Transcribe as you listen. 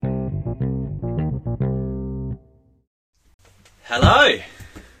Hello.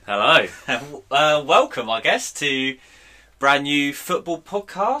 Hello. Welcome, I guess, to brand new football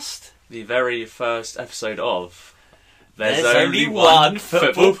podcast. The very first episode of There's only one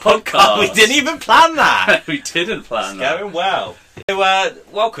football podcast. We didn't even plan that. We didn't plan it's that. Going well. So,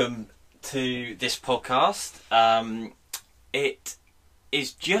 welcome to this podcast. It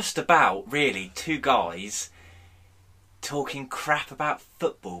is just about, really, two guys talking crap about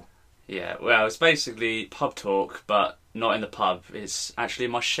football. Yeah, well, it's basically pub talk, but not in the pub. It's actually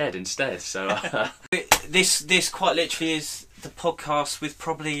in my shed instead. So This quite literally is the podcast with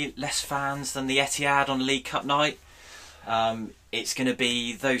probably less fans than the Etihad on League Cup night. It's going to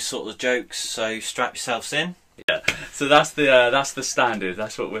be those sort of jokes, so strap yourselves in. Yeah, so that's the standard.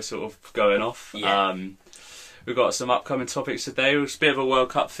 That's what we're sort of going off. Yeah. We've got some upcoming topics today. It's a bit of a World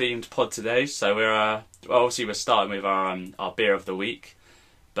Cup themed pod today, so we're obviously we're starting with our beer of the week.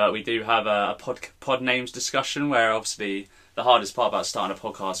 But we do have a pod names discussion where obviously the hardest part about starting a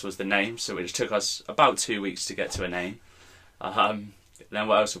podcast was the name, so it took us about 2 weeks to get to a name. Then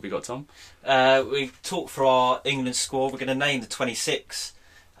what else have we got, Tom? We talked for our England squad. We're going to name the 26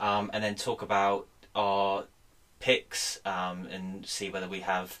 and then talk about our picks and see whether we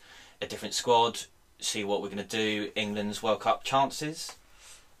have a different squad, see what we're going to do, England's World Cup chances.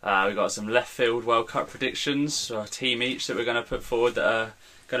 We've got some left field World Cup predictions, a team each that we're going to put forward that are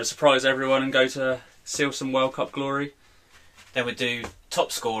going to surprise everyone and go to seal some World Cup glory. Then we'll do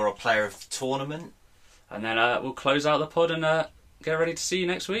top scorer or player of the tournament. And then we'll close out the pod and get ready to see you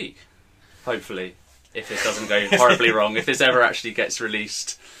next week. Hopefully, if this doesn't go horribly wrong, if this ever actually gets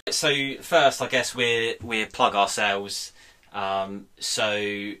released. So first, I guess we plug ourselves.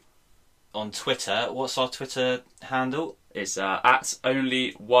 So on Twitter, what's our Twitter handle? It's at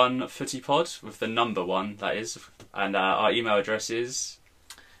only one footipod with the number 1, that is, and our email address is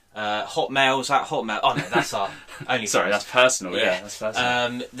hotmails at hotmail. Oh no, that's our only. Sorry, that's personal. Yeah, that's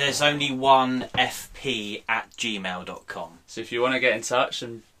personal. There's only one fp at gmail.com. So if you want to get in touch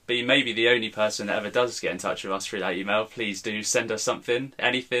and be maybe the only person that ever does get in touch with us through that email, please do send us something,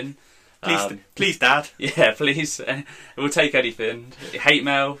 anything. Please, Dad. Yeah, please. We'll take anything. Hate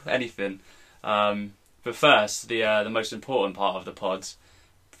mail, anything. But first, the most important part of the pod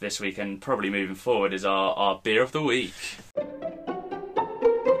this week and probably moving forward is our beer of the week.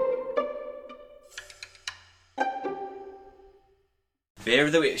 Beer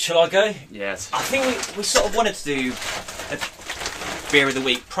of the week. Shall I go? Yes. I think we sort of wanted to do a beer of the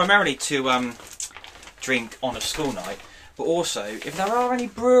week primarily to drink on a school night, but also if there are any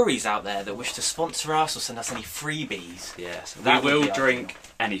breweries out there that wish to sponsor us or send us any freebies. Yes, we will drink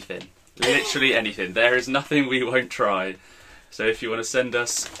anything. Literally anything. There is nothing we won't try. So if you want to send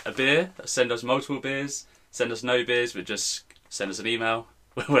us a beer, send us multiple beers, send us no beers, but just send us an email.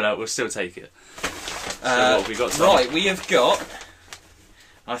 We'll still take it. So what have we got? Right, we have got,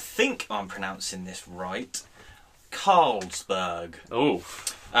 I think I'm pronouncing this right, Carlsberg. Oh.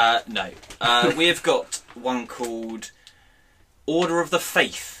 No. We have got one called Order of the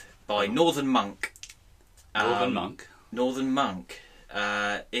Faith by Northern Monk. Northern Monk? Northern Monk.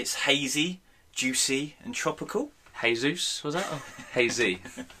 It's hazy, juicy and tropical. Jesus, was that? Oh, hazy.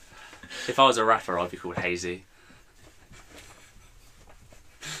 If I was a rapper, I'd be called Hazy.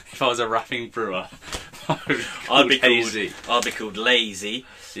 If I was a rapping brewer, I'd be called Hazy. I'd be called Lazy.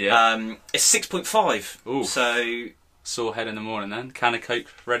 Yeah. It's 6.5. Ooh. So sore head in the morning then. Can of Coke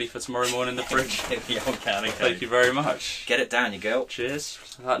ready for tomorrow morning in the fridge. The old can of Coke. Thank you very much. Get it down, you girl.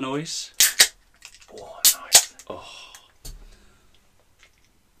 Cheers. That noise. Oh, nice. Oh.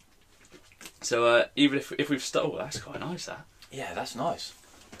 So even if we've oh, that's quite nice. That. Yeah, that's nice.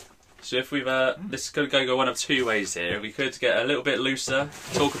 So if we've this could go one of two ways here. We could get a little bit looser,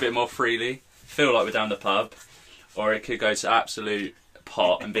 talk a bit more freely, feel like we're down the pub, or it could go to absolute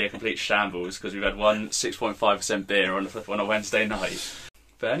pot and be a complete shambles because we've had one 6.5% beer on a Wednesday night.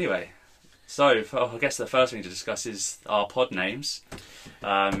 But anyway, so I guess the first thing to discuss is our pod names.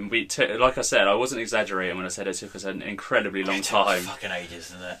 Like I said, I wasn't exaggerating when I said it took us an incredibly long time. Fucking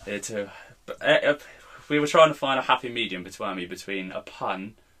ages, isn't it? It took. We were trying to find a happy medium between a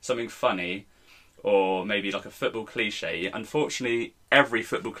pun, something funny, or maybe like a football cliche. Unfortunately, every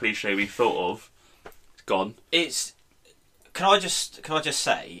football cliche we thought of is gone. Can I just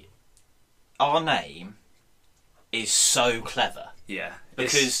say, our name is so clever. Yeah.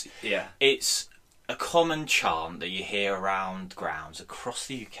 Because it's a common chant that you hear around grounds across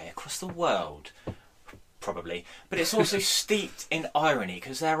the UK, across the world, probably. But it's also steeped in irony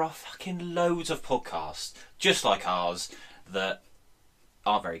because there are fucking loads of podcasts just like ours that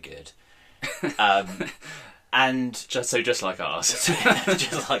aren't very good. And just like ours.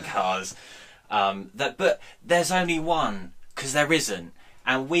 just like ours. But there's only one because there isn't.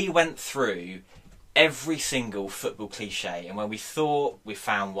 And we went through every single football cliche, and when we thought we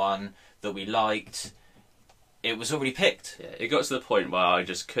found one that we liked, it was already picked. Yeah, it got to the point where I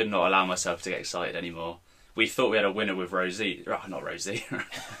just could not allow myself to get excited anymore. We thought we had a winner with Rosie. Oh, not Rosie.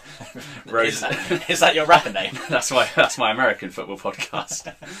 Rose. Is that your rapper name? That's my American football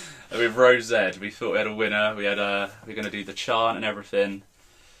podcast. With Rose Z, we thought we had a winner. We're going to do the chant and everything.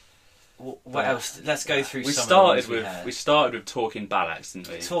 What else? Let's go through. We started with talking Ballax, didn't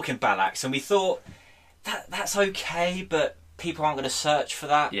we? Talking Ballax, and we thought that's okay, but people aren't going to search for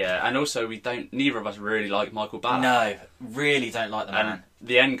that. Yeah, and also neither of us really like Michael Ballack. No, really don't like the man. And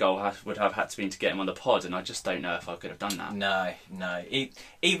the end goal would have had to be to get him on the pod, and I just don't know if I could have done that. No.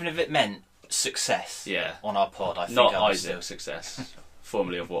 Even if it meant success on our pod, I think not I ideal success,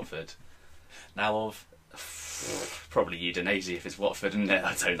 formerly of Watford. Now of... Probably Udinese if it's Watford, isn't it?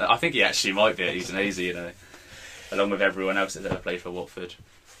 I don't know. I think he actually might be at Udinese, along with everyone else that's ever played for Watford.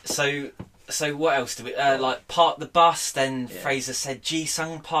 So what else do we like? Park the bus. Then Fraser said,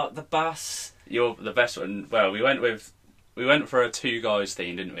 "Ji-sung, park the bus." You're the best one. Well, we went for a two guys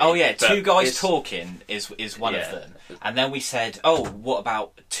theme, didn't we? Oh yeah, two guys talking is one of them. And then we said, "Oh, what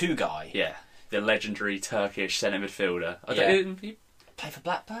about two guy?" Yeah, the legendary Turkish centre midfielder. Play for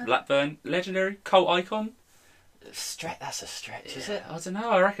Blackburn. Blackburn, legendary cult icon. That's a stretch, is it? I don't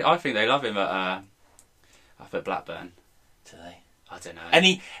know. I think they love him up at Blackburn. Do they? I don't know.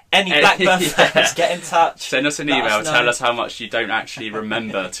 Any Blackburn fans, get in touch. Send us an email. Tell us how much you don't actually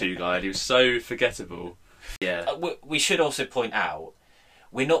remember Two Guy. He was so forgettable. Yeah. We should also point out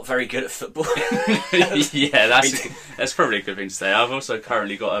we're not very good at football. Yeah, that's probably a good thing to say. I've also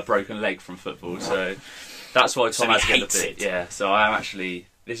currently got a broken leg from football, so that's why Tom has to get the bit. Yeah. So I am actually.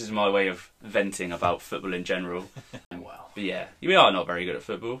 This is my way of venting about football in general. Well, but yeah, we are not very good at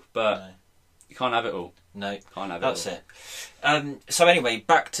football, but you can't have it all. No, can't have that's it all. it. So anyway,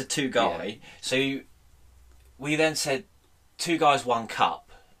 back to Two Guy. Yeah. So we then said Two Guys, One Cup,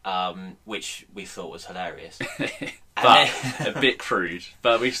 which we thought was hilarious. But a bit crude.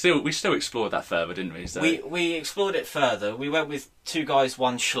 But we still explored that further, didn't we? So. We explored it further. We went with Two Guys,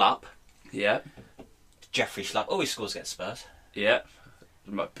 One Schlupp. Yeah. Jeffrey Schlupp always scores against Spurs. Yeah.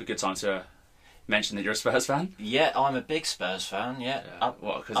 A good time to mention that you're a Spurs fan. Yeah, I'm a big Spurs fan. Yeah.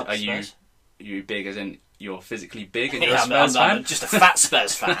 What? Because are you big as in you're physically big and you're a Spurs fan? I'm just a fat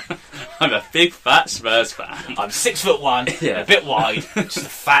Spurs fan. I'm a big fat Spurs fan. I'm 6'1", a bit wide, just a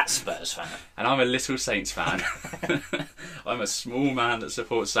fat Spurs fan. And I'm a little Saints fan. I'm a small man that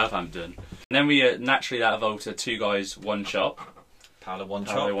supports Southampton. And then we naturally that evolved to Two Guys, One Shop. Paolo One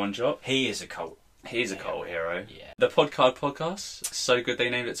Chop. He is a cult. He's a cult hero. Yeah. The podcast, so good they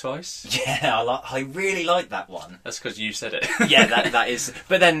named it twice. Yeah, I really like that one. That's because you said it. Yeah, that is.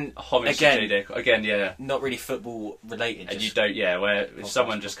 But then homage again, yeah, not really football related. And you don't, where if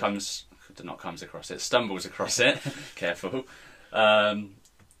someone just stumbles across it, careful. They're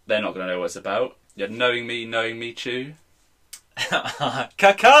not going to know what it's about. Yeah, knowing me, chew.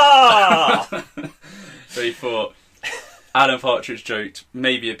 Kaka. So you thought. Alan Partridge joked,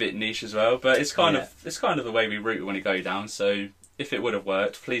 maybe a bit niche as well, but it's kind of the way we root when it go down. So if it would have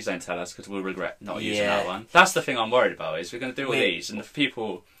worked, please don't tell us because we'll regret not using that one. That's the thing I'm worried about is we're going to do all these, and if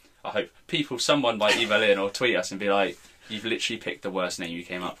people, I hope someone might email in or tweet us and be like, "You've literally picked the worst name you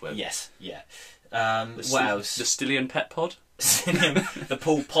came up with." Yes, yeah. What else? The Stillian Pet Pod, the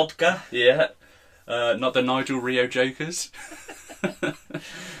Paul Podger. Yeah, not the Nigel Rio Jokers.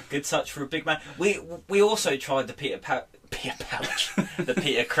 Good touch for a big man. We also tried the Peter Crouch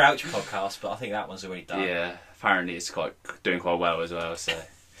podcast, but I think that one's already done. Yeah, apparently it's doing quite well as well. So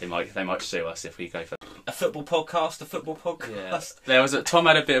they might sue us if we go for a football podcast. Yeah. Tom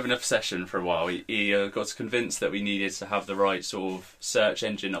had a bit of an obsession for a while. He got convinced that we needed to have the right sort of search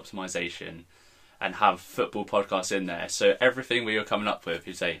engine optimization and have football podcasts in there. So everything we were coming up with,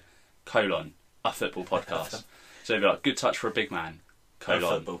 he'd say, : a football podcast. So it'd be like, good touch for a big man, : a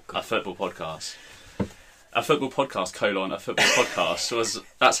football podcast. A football podcast : a football podcast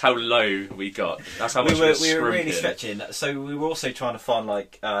that's how low we got. That's how much we were really stretching. So we were also trying to find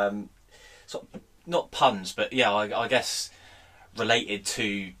like sort of, not puns, but yeah, I guess related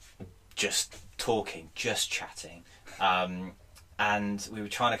to just talking, just chatting. And we were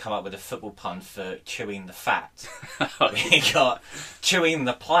trying to come up with a football pun for chewing the fat. We got chewing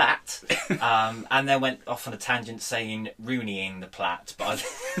the plat, and then went off on a tangent saying Rooneying the plat. But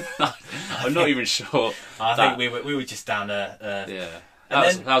I'm not even sure. I think we were just down a yeah.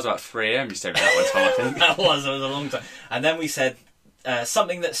 That was about 3 AM. You said that one time. I think that was a long time. And then we said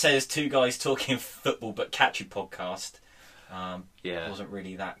something that says Two Guys Talking Football but catchy podcast. It wasn't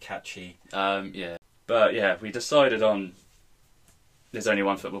really that catchy. Yeah, but yeah, we decided on there's only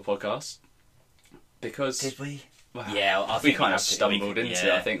one football podcast. Because Did we? Well, Yeah, I we think kind of stumbled into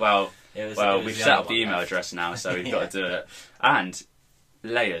it. I think. It Well, was we've the set only up the one, email though. address now, so we've got to do it. And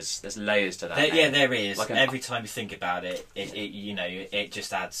layers. There's layers to that. Yeah, name. there is. Like Every time you think about it, it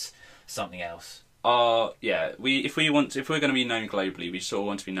just adds something else. Yeah. If we're going to be known globally, we sort of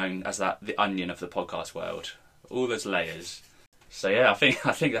want to be known as the onion of the podcast world. All those layers. So yeah, I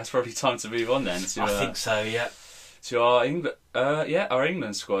think that's probably time to move on then. I think so. Yeah. To our our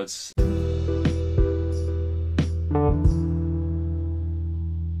England squads.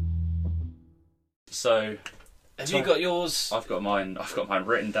 So, Have you got yours? I've got mine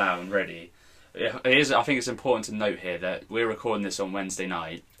written down, ready. I think it's important to note here that we're recording this on Wednesday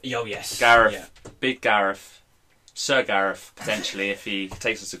night. Oh yes. Gareth, Big Gareth, Sir Gareth, potentially, if he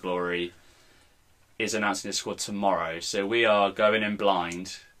takes us to glory, is announcing his squad tomorrow. So we are going in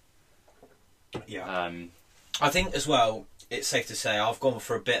blind. Yeah. I think as well, it's safe to say I've gone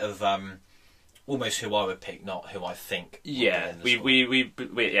for a bit of almost who I would pick, not who I think. Yeah,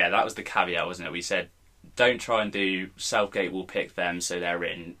 that was the caveat, wasn't it? We said don't try and do Southgate will pick them, so they're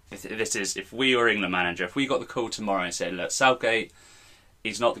in. This is if we were England manager, if we got the call tomorrow and said, look, Southgate,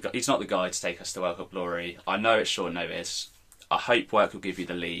 he's not the guy to take us to World Cup glory. I know it's short notice. I hope work will give you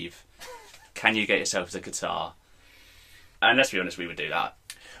the leave. Can you get yourself to Qatar? And let's be honest, we would do that.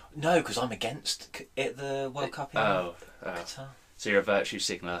 No, because I'm against the World Cup in Qatar. So you're a virtue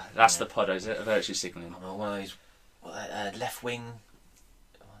signaller. That's the pod, is it? A virtue signalling. I'm one of those left wing.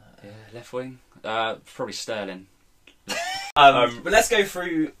 Yeah, left wing. Probably Sterling. But let's go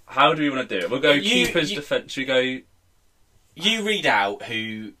through. How do we want to do it? We'll go keepers, defence. Should we go? You read out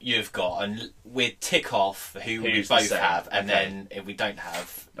who you've got, and we tick off who we both have, and then if we don't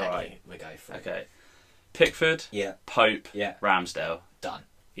have any, we go through. Okay. Pickford. Yeah. Pope. Yeah. Ramsdale. Done.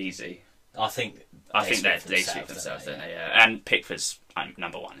 Easy. I think they speak for themselves, don't they? Yeah. And Pickford's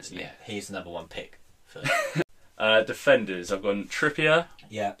number one, isn't he? Yeah, he's the number one pick. For... Defenders, I've gone Trippier.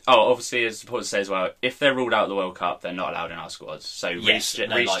 Yeah. Oh, obviously, it's important to say as well, if they're ruled out of the World Cup, they're not allowed in our squads. So yes,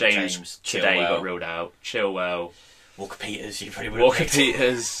 Reece James today got ruled out. Chilwell. Walker Peters, you probably would Walker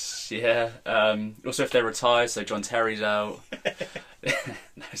Peters, yeah. Also, if they're retired, so John Terry's out.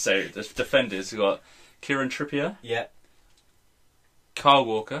 So the defenders, we've got Kieran Trippier. Yeah. Kyle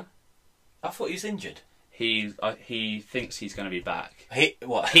Walker. I thought he was injured. He thinks he's going to be back. He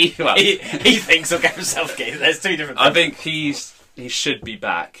thinks he'll get himself game. There's two different things. I think he should be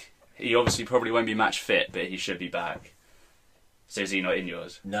back. He obviously probably won't be match fit, but he should be back. So is he not in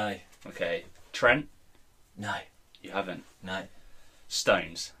yours? No. Okay. Trent? No. You haven't? No.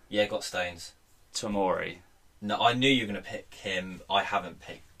 Stones? Yeah, got Stones. Tomori? No, I knew you were going to pick him. I haven't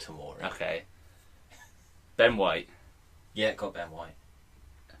picked Tomori. Okay. Ben White? Yeah, got Ben White.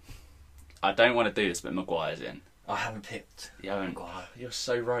 I don't want to do this, but Maguire's in. I haven't picked. You haven't? Maguire. You're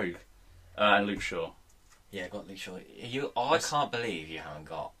so rogue. And Luke Shaw. Yeah, got Luke Shaw. I can't believe you haven't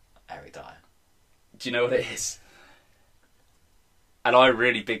got Eric Dyer. Do you know what it is? And I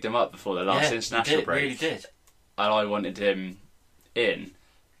really bigged him up before the last international break. Really did. And I wanted him in.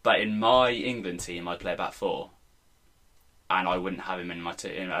 But in my England team, I'd play back four. And I wouldn't have him in my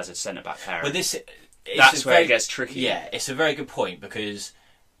team as a centre-back pair. But that's where it gets tricky. Yeah, it's a very good point because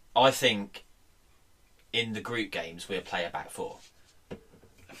I think in the group games we'll play a back four.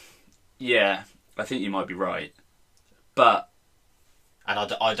 Yeah, I think you might be right. But... And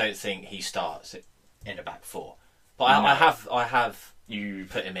I don't think he starts in a back four. But No. I have you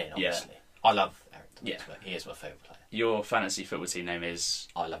put him in, obviously. Yeah. I love Eric Dyer. Yeah. He is my favourite player. Your fantasy football team name is...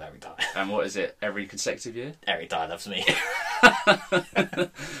 I love Eric Dyer. And what is it? Every consecutive year? Eric Dyer loves me.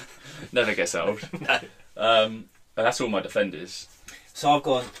 Never gets old. No. That's all my defenders. So I've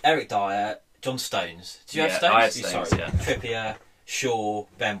gone Eric Dyer, John Stones. Do you have Stones? I had Stones, Sorry. yeah. Trippier, Shaw,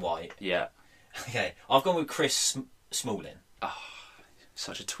 Ben White. Yeah. Okay, I've gone with Chris Smalling. Oh,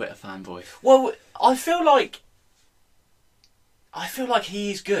 such a Twitter fanboy. Well, I feel like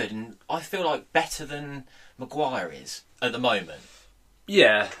he's good, and I feel like better than Maguire is at the moment.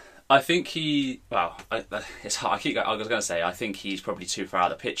 Yeah, I think he. Well, it's hard. I was going to say I think he's probably too far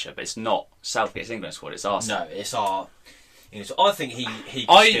out of the picture, but it's not Southgate's England squad. It's Arsenal. No, it's our. I think he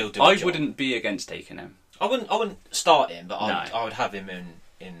can still do. I wouldn't be against taking him. I wouldn't start him, but I would have him in.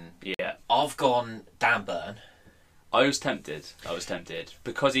 Yeah. I've gone Dan Burn. I was tempted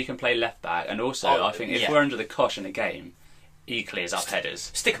because he can play left back, and also I think if we're under the cosh in a game, he clears up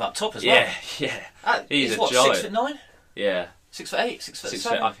headers. Stick him up top as well. Yeah. He's a what, giant. 6'9"? Yeah. 6'8",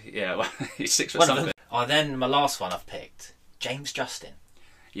 6'7". Yeah, well, he's 6 foot One of something. them. Then my last one I've picked, James Justin.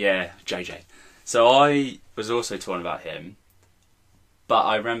 Yeah, JJ. So I was also torn about him, But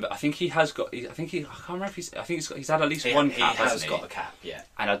I remember, I think he has got. I can't remember if he's had at least one cap. He has hasn't got a cap, yeah.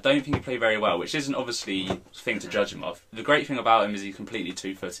 And I don't think he played very well, which isn't obviously a thing to judge him off. The great thing about him is he's completely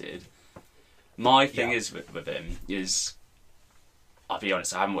two-footed. My thing is with him is, I'll be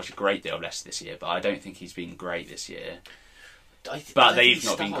honest, I haven't watched a great deal of Leicester this year, but I don't think he's been great this year. But they've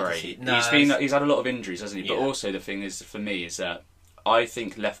not been great. No, he's had a lot of injuries, hasn't he? Yeah. But also the thing is, for me, is that I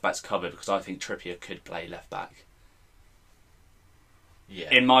think left back's covered because I think Trippier could play left back. Yeah.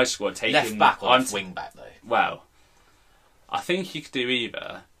 In my squad, taking left back or wing back though. Well, I think you could do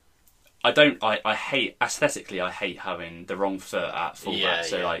either. I hate aesthetically. I hate having the wrong foot at fullback. Yeah,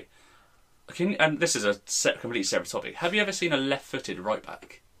 so like, and this is a completely separate topic. Have you ever seen a left-footed right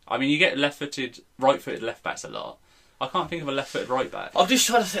back? I mean, you get left-footed, right-footed left backs a lot. I can't think of a left-footed right back. I'm just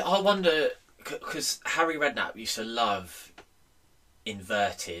trying to think. I wonder because Harry Redknapp used to love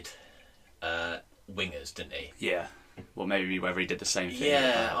inverted wingers, didn't he? Yeah. Well, maybe whether he did the same thing.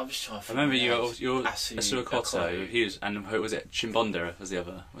 Yeah, I'm just trying to think. I remember your Asuakoto. He was, and who was it? Chimbonda was the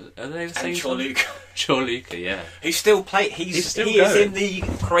other. Are they the same? And Chorluka, yeah. He still plays. He is in the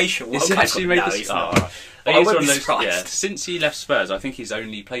Croatia World Cup. Actually made since he left Spurs, I think he's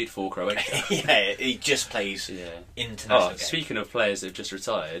only played for Croatia. Yeah, he just plays international games. Speaking of players that have just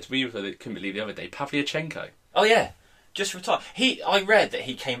retired, we couldn't believe the other day, Pavlyuchenko. Oh yeah, just retired. I read that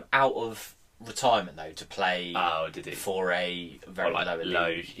he came out of retirement though to play. Oh, did he? For a very low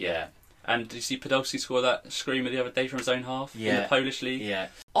league. Yeah. And did you see Podolski score that screamer the other day from his own half in the Polish league? Yeah.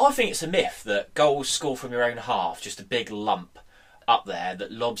 I think it's a myth that goals scored from your own half, just a big lump up there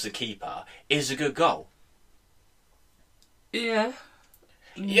that lobs the keeper, is a good goal. Yeah.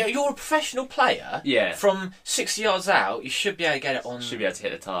 Yeah, you're a professional player. Yeah. From 60 yards out, you should be able to get it on. Should be able to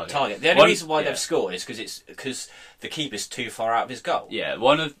hit the target. The only reason why they've scored is because the keeper's too far out of his goal. Yeah.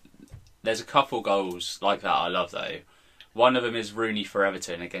 There's a couple goals like that I love though. One of them is Rooney for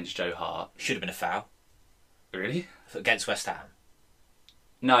Everton against Joe Hart. Should have been a foul. Really? Against West Ham.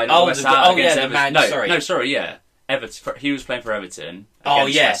 No, not West Ham. Against Everton. Sorry, yeah. Everton. He was playing for Everton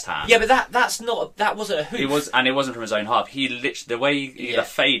against West Ham. Yeah, but that wasn't a hoof. It wasn't from his own half. He literally the way the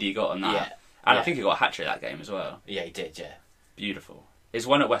fade he got on that, and I think he got a hat trick that game as well. Yeah, he did. Yeah, beautiful. His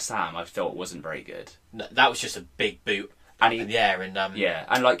one at West Ham I thought wasn't very good. No, that was just a big boot in the air, and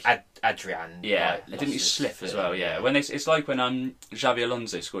and like Adrian. Didn't he slip as well? Yeah, when it's like when Xabi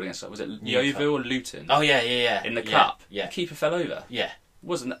Alonso scored against Yeovil or Luton? Oh yeah. In the cup, the keeper fell over. Yeah.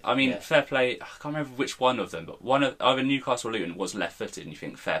 Fair play. I can't remember which one of them, but either Newcastle or Luton was left-footed, and you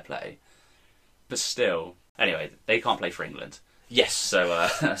think fair play. But still, anyway, they can't play for England. Yes. So,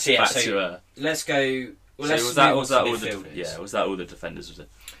 let's go. Was that all the defenders? Was it?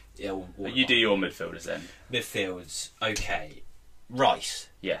 Yeah. You do your midfielders then. Midfields, okay. Rice.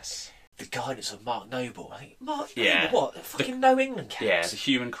 Yes. The guidance of Mark Noble. I think Mark Noble, what? Fucking no England caps. Yeah, it's a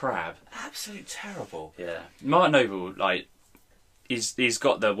human crab. Absolute terrible. Yeah. Mark Noble, like. He's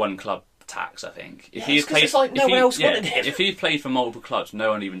got the one club tax, I think. If he had played, it's like no one else wanted him. If he had played for multiple clubs, no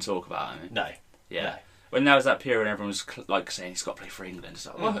one would even talk about him. No. Yeah. No. When there was that period, everyone was like saying he's got to play for England. It's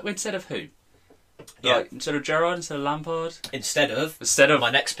like, well, instead of who? Yeah. Like, instead of Gerrard, instead of Lampard, instead of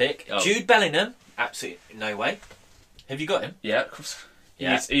my next pick, Jude Bellingham. Absolutely no way. Have you got him? Yeah.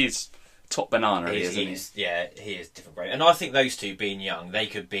 He's top banana. He is different grade. And I think those two being young, they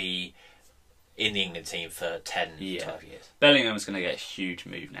could be in the England team for 10, 12 years. Bellingham's going to get a huge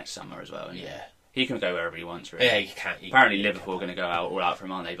move next summer as well. Yeah. He can go wherever he wants, really. Yeah, he can. Apparently Liverpool are going to go all out for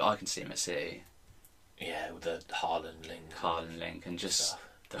him, aren't they? But I can see him at City. Yeah, with the Haaland link. And just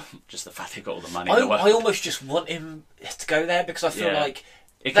the fact they've got all the money. I almost just want him to go there because I feel like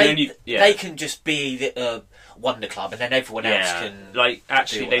they can just be the wonder club and then everyone else can... Like,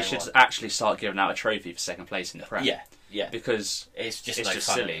 actually, they should actually start giving out a trophy for second place in the Prem. Yeah, because it's just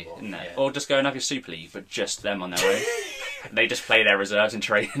silly, anymore, isn't it? Yeah. Or just go and have your Super League, but just them on their own. They just play their reserves and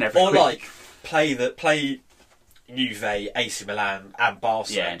train every week. Or like play Juve, AC Milan, and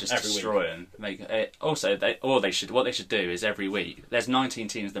Barca. And just destroy them. What they should do is every week. There's 19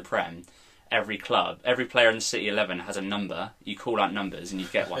 teams in the Prem. Every player in the City 11 has a number. You call out numbers and you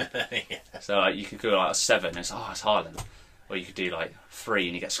get one. So like, you could go like a 7. And it's Haaland. Or you could do like 3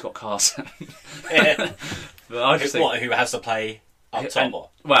 and you get Scott Carson. But I just think, who has to play up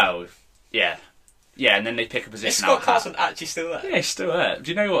top? And then they pick a position. Is Scott Carson actually still there? Yeah, he's still there. Do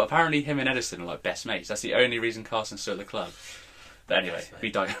you know what? Apparently him and Edison are like best mates. That's the only reason Carson's still at the club. But anyway,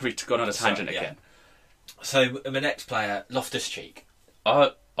 we've gone on a tangent again. So my next player, Loftus-Cheek.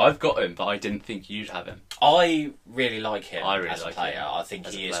 I've got him, but I didn't think you'd have him. I really like him as a player. Him. I think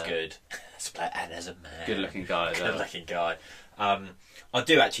he is good as a player and as a man. Good looking guy. Good looking guy. I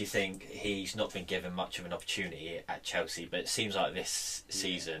do actually think he's not been given much of an opportunity at Chelsea, but it seems like this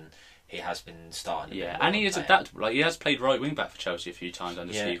season he has been starting. Yeah, and he is adaptable. Like he has played right wing back for Chelsea a few times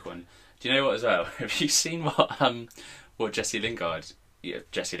under Steve Quinn. Do you know what as well? Have you seen what Jesse Lingard,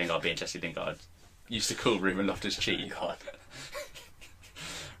 Jesse Lingard being Jesse Lingard, used to call Ruben Loftus-Cheek? God.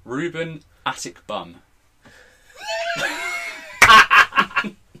 Ruben Attic Bum.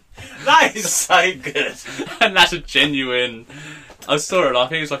 That is so good. And that's a genuine. I saw it. I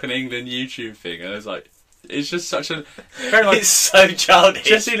think it's like an England YouTube thing, and I was like, it's just such a. It's so childish.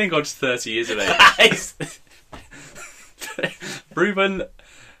 Jesse Lingard's 30 years of age. Ruben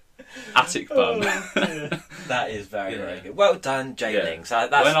Attic Bum. That is very, very good. Well done, Jay Lings. That's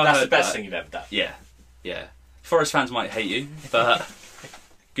the best thing you've ever done. Yeah, yeah. Forest fans might hate you, but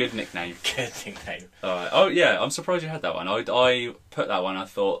good nickname. Good nickname. All right. Oh yeah, I'm surprised you had that one. I put that one. I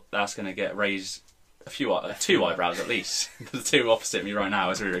thought that's going to get raised two eyebrows at least. The two opposite me right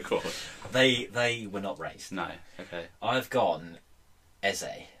now as we record. They were not raised. No. Okay. I've gone Eze.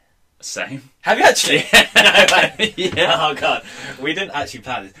 Same. Have you actually? No, yeah. Oh god, we didn't actually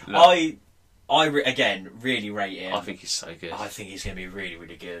plan this. No. Again really rate him. I think he's so good. I think he's going to be really,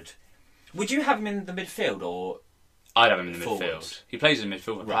 really good. Would you have him in the midfield or? I'd have him in the forwards? midfield. He plays in the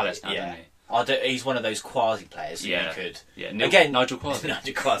midfield for Palace now, doesn't he? He's one of those quasi players. Yeah. You could. Yeah. Again, Nigel Quasi.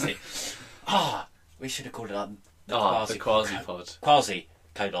 Nigel Quasi. We should have called it the Quasi pod. Quasi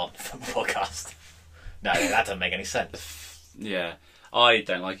codon podcast. No, that doesn't make any sense. Yeah. I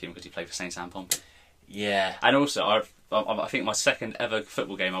don't like him because he played for Saint Anne Pompey. Yeah. And also, I think my second ever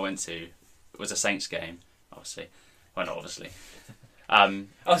football game I went to was a Saints game. Obviously, well, not obviously.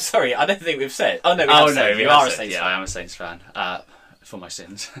 Oh, sorry, I don't think we've said. Oh no, you are a Saints fan. Yeah, I am a Saints fan. For my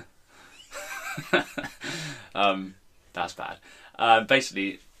sins. That's bad.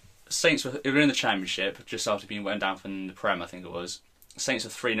 Basically, Saints were in the Championship just after being went down from the Prem. I think it was. Saints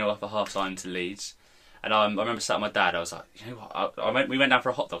were 3-0 up at half time to Leeds. And I remember sat with my dad. I was like, you know what? We went down for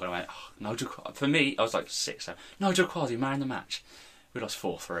a hot dog, and I went, Nigel. For me, I was like 6. Nigel Quasi, man in the match. We lost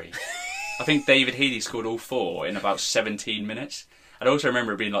 4-3. I think David Healy scored all 4 in about 17 minutes. And I also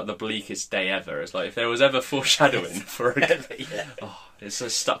remember it being like the bleakest day ever. It's like if there was ever foreshadowing for a it's so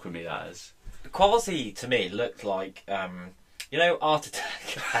stuck with me. That is. Quasi to me looked like Art Attack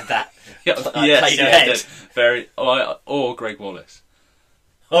had that. Yes, head. Very. Or Greg Wallace.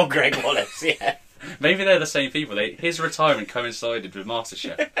 Oh, Greg Wallace, yeah. Maybe they're the same people. His retirement coincided with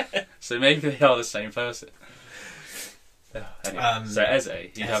MasterChef, so maybe they are the same person. Anyway, so Eze,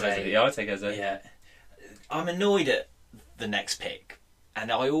 you'd have Eze. Yeah, I'd take Eze. Yeah, I'm annoyed at the next pick,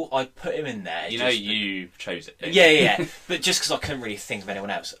 and I put him in there. You chose it. Yeah. But just because I couldn't really think of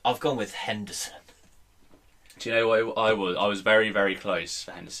anyone else, I've gone with Henderson. Do you know what I was? I was very, very close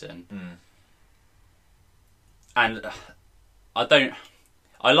for Henderson, and I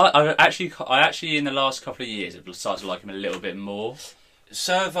actually in the last couple of years have started to like him a little bit more.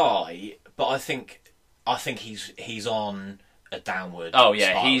 So have I, but I think he's on a downward. Oh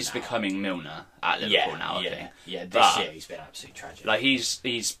yeah, spiral he's now. becoming Milner at Liverpool now. I think. Yeah, this year he's been absolutely tragic. Like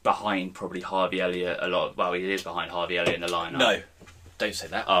he's behind probably Harvey Elliott a lot. Well, he is behind Harvey Elliott in the lineup. No, don't say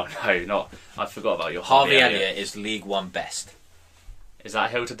that. Oh no, not. I forgot about your Harvey Elliott is League One best. Is that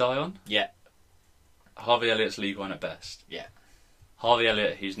a hill to die on? Yeah. Harvey Elliott's League One at best. Yeah. Harvey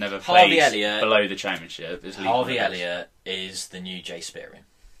Elliott, who's never played below the Championship, is League One. Harvey Elliott is the new Jay Spearing.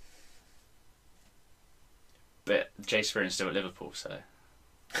 But Jay Spearing's still at Liverpool, so.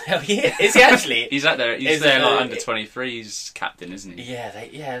 Oh, yeah. Is he actually? He's out there. He's there like under 23s captain, isn't he?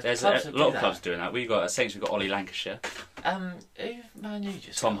 Yeah. There's a lot of clubs doing that. We've got Saints. We've got Ollie Lancashire. Man, you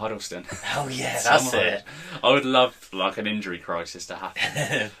just Tom Huddleston. Oh yeah, that's it. I would love like an injury crisis to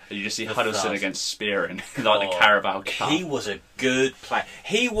happen. You just see Huddleston against Spearing, like the Carabao Cup. He was a good player.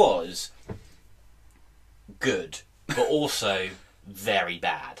 He was good, but also very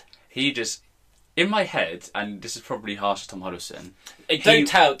bad. He just. In my head, and this is probably harsh to Tom Huddleston. Don't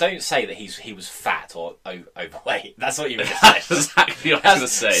say that he was fat or overweight. That's what you were going to say. That's exactly what I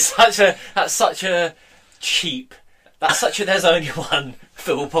was going to say. That's such a cheap. That's such a there's only one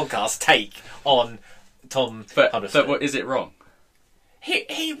football podcast take on Tom Huddleston. But what, is it wrong?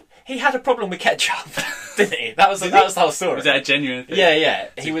 He had a problem with ketchup, didn't he? That was the whole story. Was that a genuine thing? Yeah.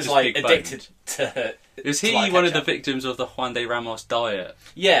 He was like addicted to. Was he one of the victims of the Juan de Ramos diet?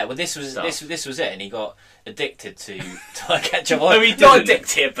 Yeah, well, this was it, and he got addicted to ketchup. No, he didn't. Not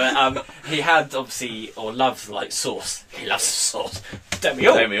addicted, but he had obviously or loves like sauce. He loves sauce. Don't we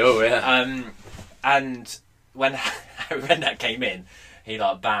all? Don't we all? Yeah. And when that came in, he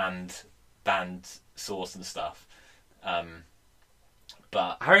like banned sauce and stuff.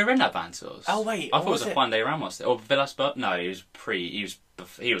 But Harry Redknapp banned Source. oh wait, I thought it was a Juan de Ramos thing. Or Villas-Boas. No,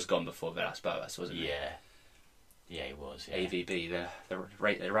 he was gone before Villas-Boas, wasn't he? Yeah. Yeah, he was. Yeah. AVB, the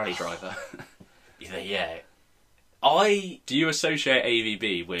rally driver. Yeah. Do you associate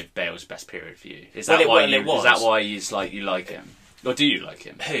AVB with Bale's best period for you? Is Well, that it- why well, it was. Is that why you like him, or do you like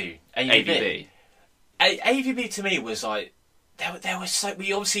him? Who? AVB. AVB to me was like there was so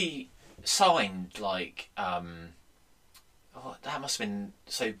we obviously signed like that must have been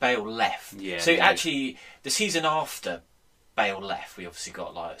so Bale left. Yeah. So actually, the season after Bale left, we obviously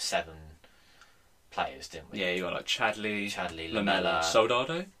got like 7 players, didn't we? Yeah, you got like Chadley, Lamella,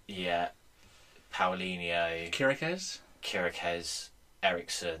 Soldado, yeah, Paulinho, Kiriches,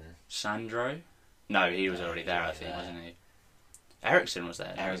 Ericsson, Sandro. No, he was already there, I think, wasn't he? Ericsson was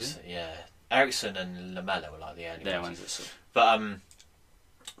there. Ericsson, yeah. Ericsson and Lamella were like the early They're ones. ones that sort of...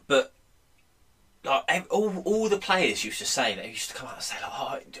 But like all the players used to say, they used to come out and say, like,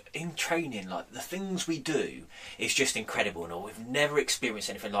 oh, in training, like the things we do is just incredible, and all we've never experienced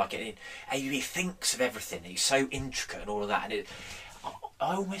anything like it. And he thinks of everything. He's so intricate and all of that. And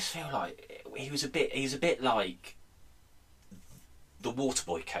I almost feel like he's a bit like the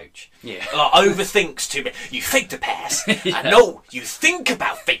Waterboy coach. Yeah. Like, overthinks too much. You fake the pass. And no, you think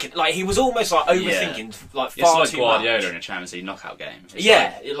about faking. Like, he was almost like overthinking like far it's like too Guardiola much. in a Champions League knockout game.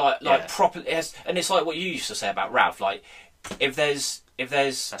 It's Like proper. And it's like what you used to say about Ralph. Like, if there's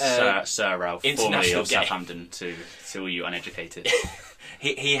Sir Ralph, formerly international of Southampton, to all you uneducated.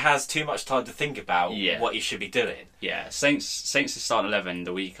 he has too much time to think about what he should be doing. Yeah, Saints' starting 11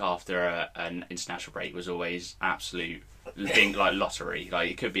 the week after an international break was always absolute being like lottery.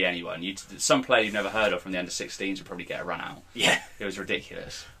 Like, it could be anyone. Some player you've never heard of from the under 16s would probably get a run out. Yeah, it was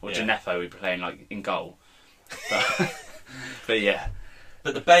ridiculous. Or yeah. would be playing like in goal. But yeah.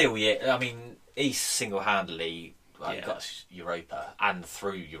 But the Bale, I mean, he single-handedly got us Europa and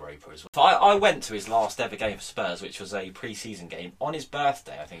through Europa as well. I went to his last ever game for Spurs, which was a pre-season game on his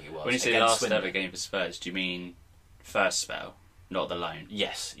birthday, I think it was. When you say last ever game for Spurs, do you mean first spell, not the loan?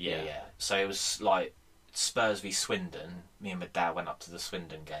 Yes, yeah. So it was like Spurs v Swindon. Me and my dad went up to the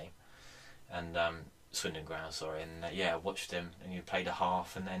Swindon game, and Swindon ground, sorry, and I watched him, and he played a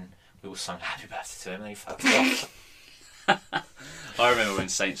half, and then we all sung happy birthday to him, and he fucked off. I remember when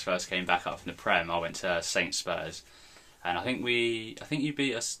Saints first came back up from the Prem. I went to Saints Spurs, and I think you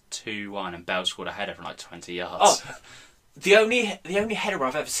beat us 2-1, and Bell scored a header from like 20 yards. Oh, the only header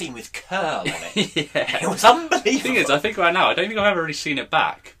I've ever seen with curl on it. It was unbelievable. The thing is, I think right now, I don't think I've ever really seen it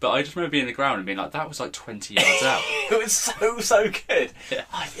back, but I just remember being in the ground and being like, that was like 20 yards out. It was so good. Yeah,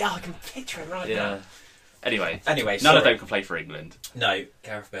 I can picture it right now. Anyway, sorry. none of them can play for England. No,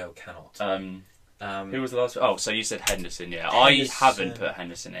 Gareth Bale cannot. Who was the last? Oh, so you said Henderson, yeah. Henderson. I haven't put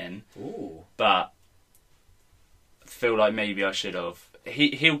Henderson in. Ooh. But feel like maybe I should have.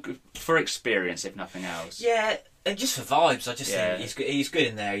 He'll for experience, if nothing else. Yeah, and just for vibes, I just think he's good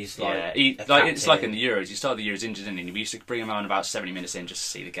in there. He's like, it's like in the Euros. He started the Euros injured, didn't he? We used to bring him on about 70 minutes in just to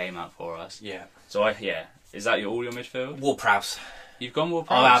see the game out for us. Yeah. So is that all your midfield? Ward-Prowse. You've gone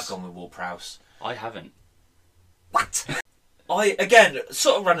Ward-Prowse? I have gone with Ward-Prowse. I haven't. What? I again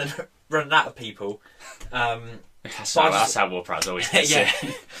sort of running out of people. That's how Ward-Prowse always gets yeah.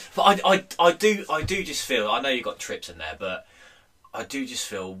 But I do just feel, I know you've got Trips in there, but I do just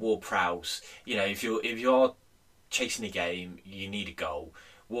feel Ward-Prowse, you know, if you're chasing a game, you need a goal.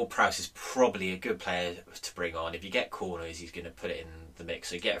 Ward-Prowse is probably a good player to bring on. If you get corners, he's going to put it in the mix.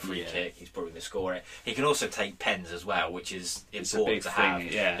 So get a free kick, he's probably going to score it. He can also take pens as well, which is important to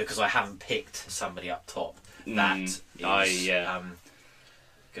have, because I haven't picked somebody up top that is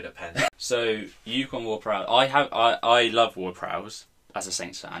good at pens. So you've gone Ward-Prowse. I love Ward-Prowse as a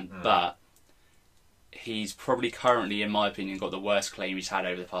Saints fan, but he's probably currently, in my opinion, got the worst claim he's had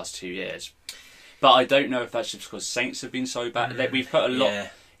over the past 2 years. But I don't know if that's just because Saints have been so bad. We've put a lot. Yeah.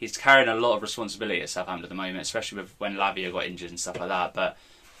 He's carrying a lot of responsibility at Southampton at the moment, especially with when Lavia got injured and stuff like that. But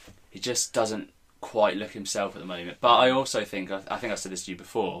he just doesn't quite look himself at the moment. But I also think I said this to you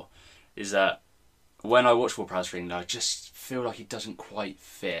before, is that when I watch Ward-Prowse for England, I just feel like he doesn't quite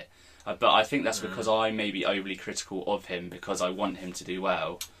fit. But I think that's because I may be overly critical of him because I want him to do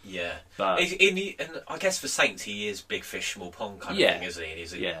well. Yeah. But and I guess for Saints, he is big fish, small pond kind of thing, isn't he? And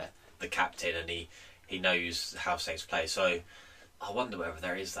he's the captain, and he knows how Saints play. So I wonder whether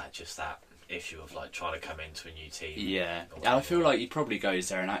there is that issue of like trying to come into a new team. Yeah. And I feel like he probably goes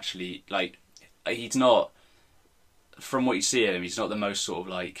there and actually, like, he's not, from what you see of him, he's not the most sort of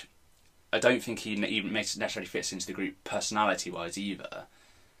like, I don't think he even necessarily fits into the group personality-wise either.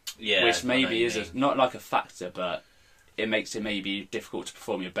 Yeah, which maybe is not like a factor, but it makes it maybe difficult to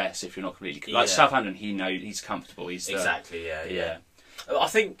perform your best if you're not completely like Southampton. He's comfortable. He's exactly. Yeah. I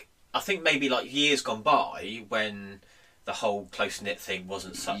think maybe like years gone by when the whole close knit thing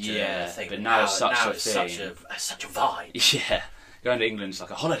wasn't such a thing. But now it's such a thing. Such a vibe. Yeah, going to England's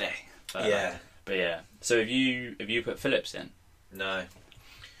like a holiday. But yeah. So have you put Phillips in? No.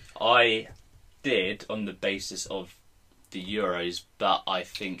 I did on the basis of the Euros, but I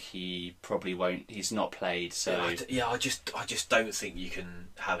think he probably won't. He's not played, so I just don't think you can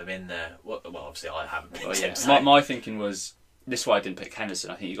have him in there. Well, obviously I haven't picked him. So. My thinking was this is why I didn't pick Henderson.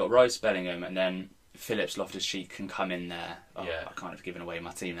 I think you got Rice, Bellingham, and then Phillips, Loftus-Cheek can come in there. I kind of given away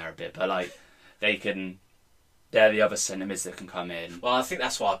my team there a bit, but like they're the other centre mids that can come in. Well, I think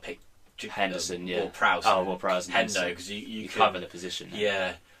that's why I picked Henderson, Ward-Prowse. Ward-Prowse and Hendo, because you cover the position.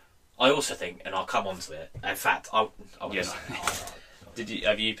 Yeah. I also think, and I'll come on to it. In fact, Have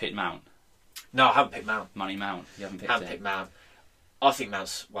you picked Mount? No, I haven't picked Mount. Money Mount. You haven't picked Mount. I think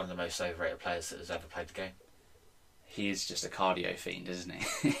Mount's one of the most overrated players that has ever played the game. He is just a cardio fiend, isn't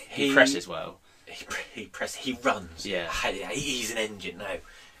he? He presses well. He runs. Yeah. He's an engine. No,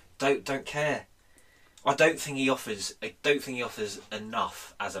 don't care. I don't think he offers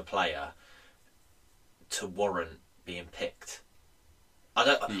enough as a player to warrant being picked. I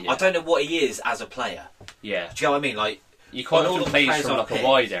don't know what he is as a player. Yeah. Do you know what I mean? Like, you can't often play from like a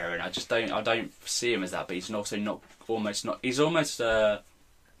wide area, and I don't see him as that. But he's also not. He's almost.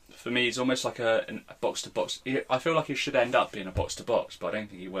 For me, he's almost like a box to box. I feel like he should end up being a box to box, but I don't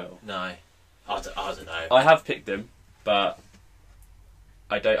think he will. No, I don't know. I have picked him, but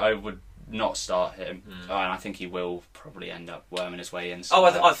I would not start him, and I think he will probably end up worming his way in.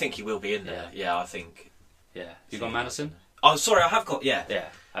 I think he will be in there. Yeah, I think. Yeah, you got Maddison? Oh, sorry, I have got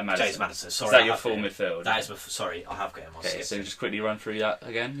and Maddison. James Maddison. Sorry, is that your full midfield? That is sorry, I have got him. Okay, so just quickly run through that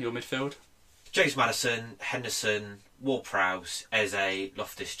again. Your midfield: James Maddison, Henderson, Ward-Prowse, Eze,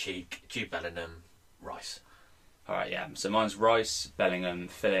 Loftus-Cheek, Jude Bellingham, Rice. All right, yeah. So mine's Rice, Bellingham,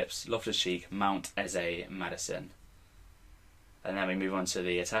 Phillips, Loftus-Cheek, Mount, Eze, Maddison, and then we move on to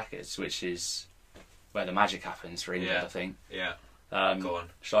the attackers, which is where the magic happens for England, I think. Yeah. Go on.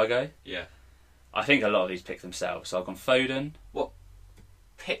 Shall I go? Yeah. I think a lot of these pick themselves. So I've gone Foden. What?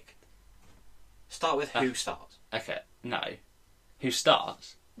 Pick. Start with who starts. Okay. No. Who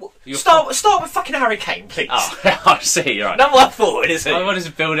starts? Start with fucking Harry Kane, please. Oh, I see. You're right. Number 1 forward, is it? I wanted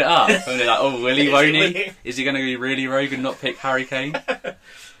to build it up. And they're like, oh, will he? Won't he? Is he going to be really rogue and not pick Harry Kane?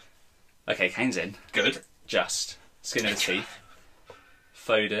 Okay, Kane's in. Good. Just skin of the teeth.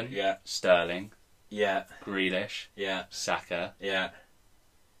 Foden. Yeah. Sterling. Yeah. Grealish. Yeah. Saka. Yeah.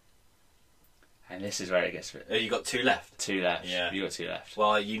 And this is where it gets. You got 2 left. 2 left. Yeah. You got 2 left.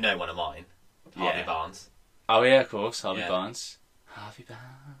 Well, you know one of mine. Harvey Barnes. Oh yeah, of course, Harvey Barnes. Harvey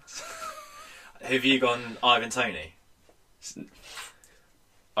Barnes. Have you gone Ivan Toney?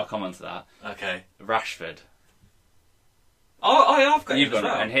 I'll come on to that. Okay. Rashford. Oh, I've got You've him as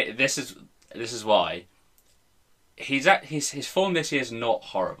got well. And this is why his form this year is not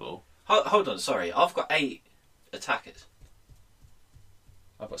horrible. Hold on, sorry. I've got 8 attackers.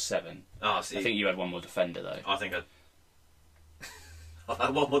 I've got 7. Oh, see. I think you had one more defender though. I think I've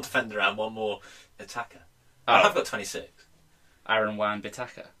had one more defender and one more attacker. Oh. I've got 26. Aaron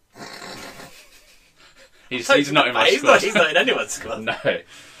Wan-Bissaka. he's not in my squad. He's not in anyone's squad. No.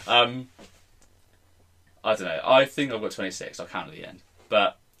 I don't know. I think I've got 26. I'll count at the end.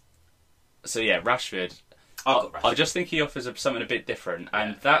 But so yeah, Rashford. I've got Rashford. I just think he offers something a bit different,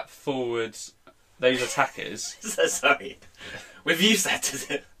 and that forwards, those attackers. Sorry, we've used that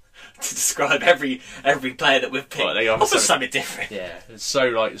to describe every player that we've picked. Well, they offer something different. Yeah, it's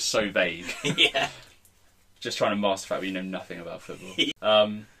so vague. Yeah. Just trying to mask the fact we know nothing about football.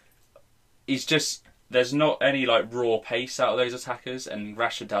 He's just there's not any like raw pace out of those attackers, and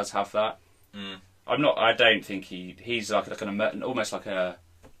Rashford does have that. I don't think he's like almost like a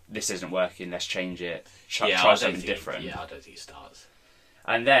this isn't working. Let's change it. Try something different. I don't think he starts.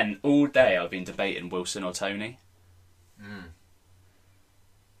 And then all day I've been debating Wilson or Toney. And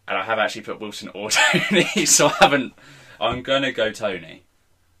I have actually put Wilson or Toney, so I'm gonna go Toney.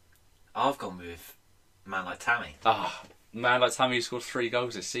 I've gone with man like Tammy. Man like Tammy who scored 3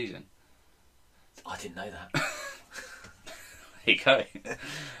 goals this season. I didn't know that. There you go.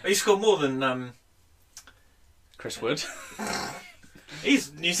 He scored more than Chris Wood.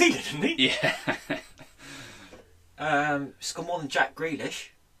 He's New Zealand, isn't he? Yeah. Scored more than Jack Grealish.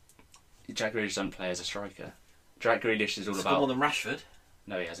 Jack Grealish doesn't play as a striker. Jack Grealish is all scored about... more than Rashford.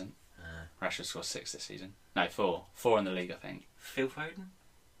 No, he hasn't. Rashford scored 6 this season. No, 4. 4 in the league, I think. Phil Foden?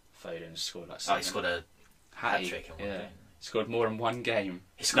 Foden scored like 7. Oh, he scored a hat-trick in one game. He scored more in one game.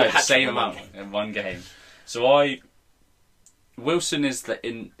 He scored a same amount in one game. So Wilson is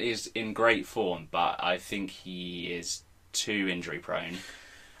in great form, but I think he is too injury prone.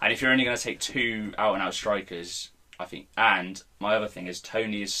 And if you're only going to take 2 out-and-out strikers, I think... And my other thing is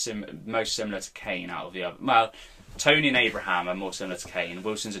Tony is most similar to Kane out of the other... Well, Tony and Abraham are more similar to Kane.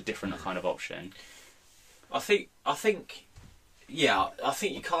 Wilson's a different kind of option. I think you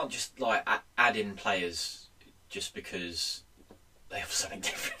can't just like add in players just because they have something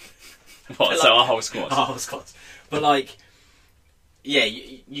different. What? So our whole squad? Our whole squad. But like, yeah,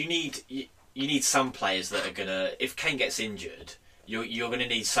 you need some players that are gonna... If Kane gets injured, you're gonna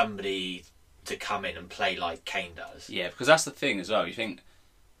need somebody to come in and play like Kane does. Yeah, because that's the thing as well. You think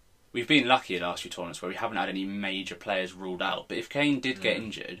we've been lucky in the last few tournaments where we haven't had any major players ruled out. But if Kane did get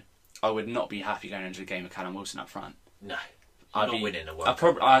injured, I would not be happy going into a game with Callum Wilson up front. No, I'm not winning a World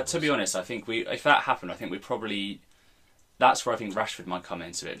Cup. To be honest, I think if that happened, I think we probably... That's where I think Rashford might come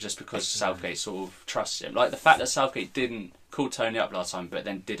into it, just because Southgate sort of trusts him. Like the fact that Southgate didn't call Tony up last time, but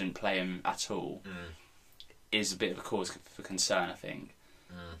then didn't play him at all, is a bit of a cause for concern, I think.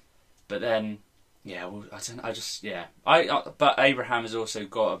 But then, yeah, well, but Abraham has also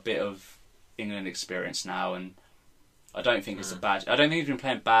got a bit of England experience now, and I don't think it's a bad... I don't think he's been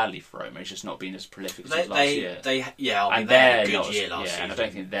playing badly for Roma. He's just not been as prolific as last year. They had a good year last year. And I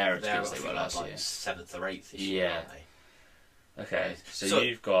don't think they're as good as they were last year. 7th or 8th this year, aren't they? Okay, so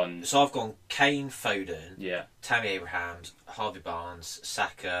you've gone... So I've gone Kane, Foden, yeah, Tammy Abraham, Harvey Barnes,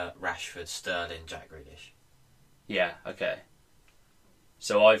 Saka, Rashford, Sterling, Jack Grealish. Yeah, okay.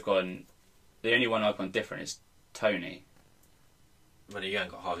 So I've gone... The only one I've gone different is Tony. Well, you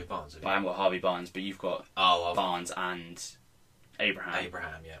haven't got Harvey Barnes, have you? I haven't got Harvey Barnes, but you've got Barnes and Abraham.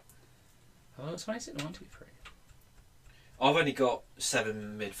 Abraham, yeah. Oh, it's 26, 1, 2, 3. I've only got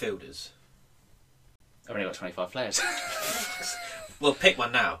 7 midfielders. I've only got 25 players. Well, pick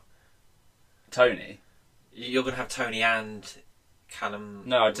one now. Tony? You're going to have Tony and Callum...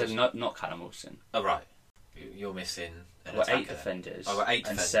 No, I did not Callum Wilson. Oh, right. You're missing an attacker. 8 then. defenders. Oh, 8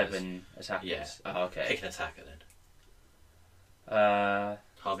 and defenders. 7 attackers. Yeah. Oh, okay. Pick an attacker then.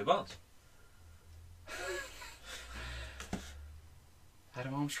 Harvey Barnes.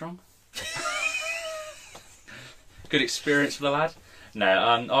 Adam Armstrong? Good experience for the lad. No,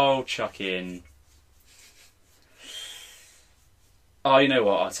 I'll chuck in... Oh, you know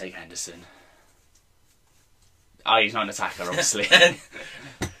what? I'll take Henderson. Oh, he's not an attacker, obviously.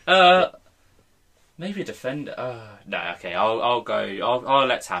 Maybe a defender. No, okay. I'll go. I'll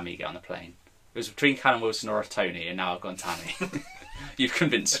let Tammy get on the plane. It was between Callum Wilson or Tony, and now I've gone Tammy. You've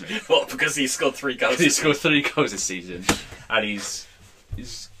convinced me. What? Because he scored 3 goals. He scored 3 goals this season, and he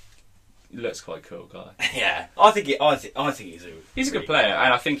looks quite cool, guy. Yeah, I think he's a good player,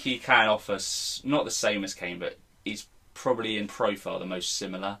 and I think he can offer not the same as Kane, but he's probably in profile the most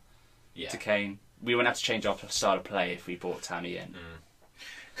similar to Kane. We wouldn't have to change our style of play if we brought Tammy in.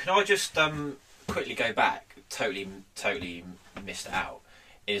 Can I just quickly go back? Totally missed it out.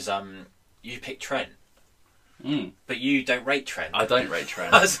 Is you picked Trent, but you don't rate Trent. I don't rate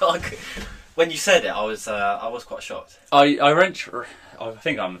Trent. I was like, when you said it, I was quite shocked. I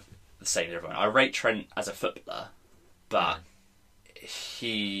think I'm the same as everyone. I rate Trent as a footballer, but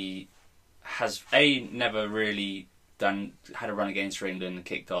he has never really had a run against England and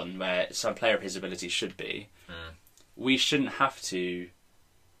kicked on where some player of his ability should be. We shouldn't have to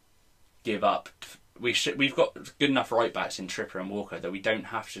give up. We've got good enough right backs in Trippier and Walker that we don't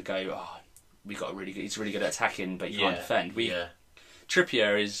have to go. Oh, he's really good at attacking, but he can't defend.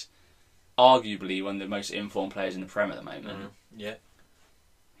 Trippier is arguably one of the most informed players in the Prem at the moment. Yeah,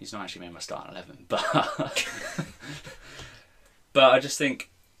 he's not actually made my starting 11, but but I just think.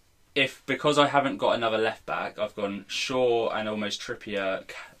 Because I haven't got another left back, I've gone Shaw and almost Trippier,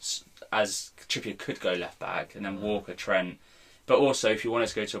 as Trippier could go left back, and then Walker, Trent. But also, if you want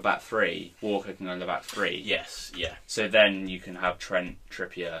us to go to a back 3, Walker can go in the back 3. Yes, yeah. So then you can have Trent,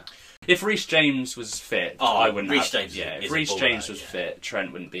 Trippier. If Reece James was fit, I wouldn't. If Reece James was fit,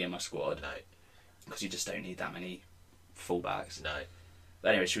 Trent wouldn't be in my squad. No, because you just don't need that many fullbacks. No. But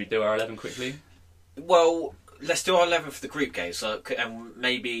anyway, should we do our 11 quickly? Well. Let's do our 11 for the group game, and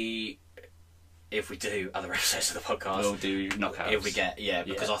maybe if we do other episodes of the podcast, we'll do knockouts. If we get,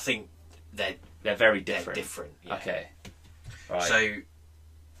 because I think they're very different. They're different. Yeah. Okay. Right. So,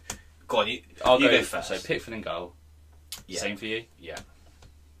 go on. I'll go first. So Pickford in goal. Yeah. Same for you. Yeah.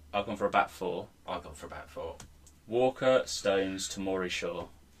 I've gone for a back 4. I've gone for a back 4. Walker, Stones, Tomori, Shaw.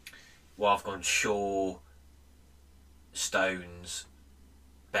 Well, I've gone Shaw, Stones,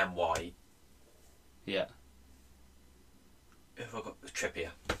 Ben White. Yeah. Have I got Trippier?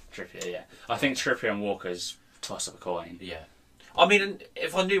 Trippier, yeah. I think Trippier and Walker's toss up a coin. Yeah. I mean,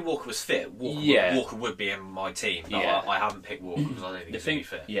 if I knew Walker was fit, Walker would be in my team. But I haven't picked Walker because I don't think he's going to be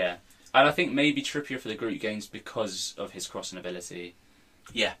fit. Yeah. And I think maybe Trippier for the group games because of his crossing ability.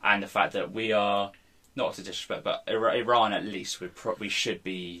 Yeah. And the fact that we are, not to disrespect, but Iran at least, we should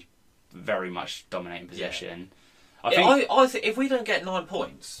be very much dominating possession. Yeah. I think if we don't get 9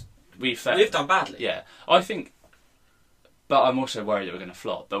 points, we've done badly. Yeah. I think... But I'm also worried that we're going to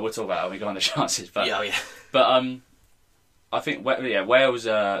flop. But we'll talk about it when we go on the chances. But, yeah. But I think Wales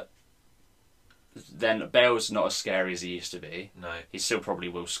then Bale's not as scary as he used to be. No. He still probably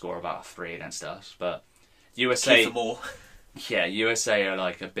will score about 3 against us. But USA... Keep them all. Yeah, USA are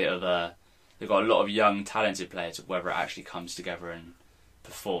like a bit of a... They've got a lot of young, talented players. Whether it actually comes together and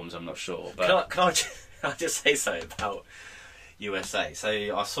performs, I'm not sure. But Can I just say something about USA? So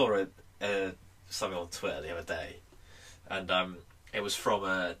I saw something on Twitter the other day. And it was from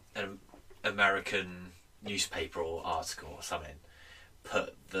an American newspaper or article or something.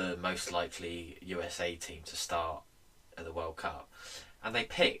 Put the most likely USA team to start at the World Cup. And they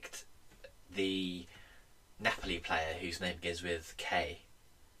picked the Napoli player whose name begins with K.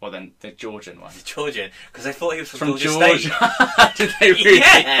 Well, then the Georgian one. The Georgian, because they thought he was from Georgia State. Did they really?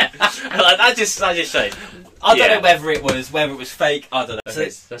 Yeah! Like, that just showed. I don't know whether it was fake, I don't know. Okay,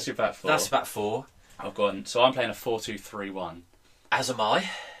 so that's your back 4. That's back 4. I've gone. So I'm playing a 4-2-3-1. As am I.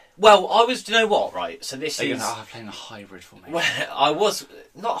 Well, I was. Do you know what? Right. So this is. I'm playing a hybrid formation. Well, I was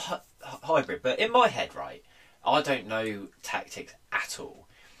not hybrid, but in my head, right. I don't know tactics at all.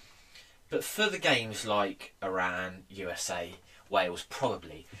 But for the games like Iran, USA, Wales,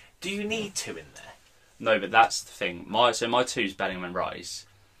 probably. Do you need 2 in there? No, but that's the thing. My 2 is Bellingham and Rice.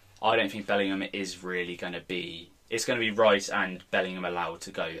 I don't think Bellingham is really going to be. It's going to be Rice and Bellingham allowed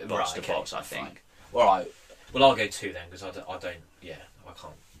to go box to box. I think. Fine. All right. Well, I'll go 2 then because I don't. Yeah, I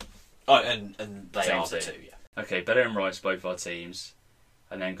can't. Oh, and they Same are the team. 2. Yeah. Okay, Bellingham and Rice, both our teams,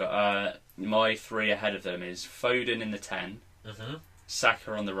 and then got my 3 ahead of them is Foden in the 10,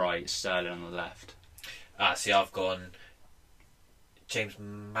 Saka on the right, Sterling on the left. See, I've gone James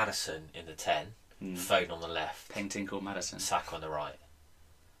Maddison in the 10, Foden on the left, Painting called Maddison. Saka on the right.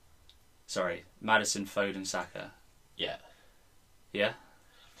 Sorry, Maddison, Foden, Saka. Yeah. Yeah.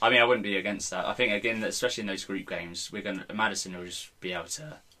 I mean, I wouldn't be against that. I think again, especially in those group games, Maddison will just be able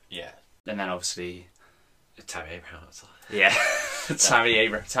to. Yeah. And then obviously, Tammy Abraham up top. Yeah.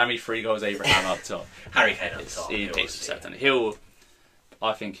 Tammy 3 goals, Abraham up top. Harry Kane up top.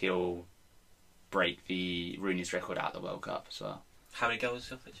 I think he'll break the Rooney's record at the World Cup as well. How many goals is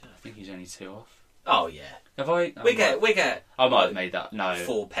he off? I think he's only 2 off. Oh yeah. Have I? We get. I might have made that. No.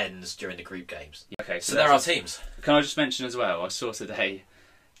 4 pens during the group games. Okay, so there are teams. Can I just mention as well? I saw today.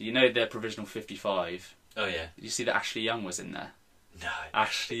 You know their provisional 55. Oh yeah. Did you see that Ashley Young was in there? No.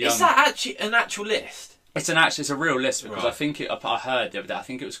 Ashley Young. Is that actually an actual list? It's a real list because I think I heard the other day. I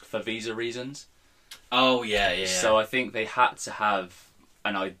think it was for visa reasons. Oh yeah. So I think they had to have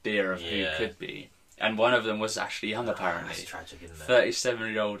an idea of who could be, and one of them was Ashley Young apparently. That's tragic, isn't it?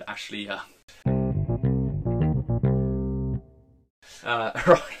 37-year-old Ashley Young.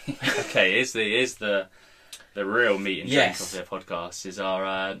 Right. Okay. Here's the real meat and drink of the podcast is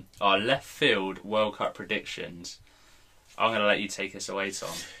our left field World Cup predictions. I'm going to let you take us away, Tom.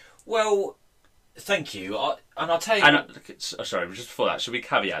 Well, thank you. I'll tell you. Sorry, just before that, should we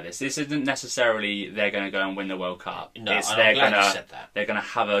caveat this? This isn't necessarily they're going to go and win the World Cup. No, I'm glad you said that. They're going to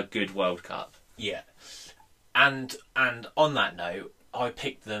have a good World Cup. Yeah, and on that note, I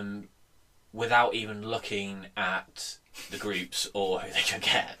picked them without even looking at the groups or who they could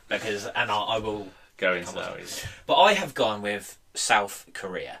get I will go into that. But I have gone with South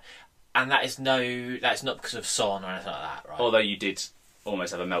Korea, and that's not because of Son or anything like that, right? Although you did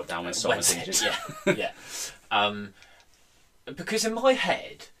almost have a meltdown when Son was injured. Yeah. Because in my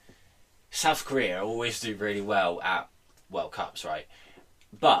head, South Korea always do really well at World Cups, right?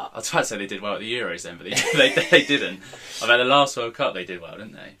 But I was about to say they did well at the Euros then, but they didn't. I mean, the last World Cup they did well,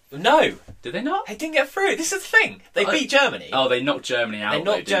 didn't they? No. Did they not? They didn't get through. This is the thing. They beat Germany. Oh, they knocked Germany out. They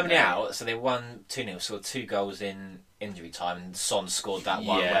knocked Germany out, so they won 2-0, scored 2 goals in injury time, and Son scored that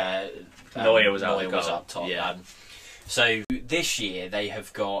one where Neuer was up top. Yeah. So this year they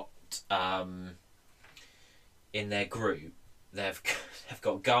have got in their group they've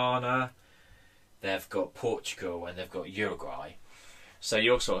got Ghana, they've got Portugal, and they've got Uruguay. So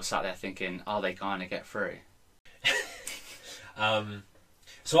you're sort of sat there thinking, are they going to get through?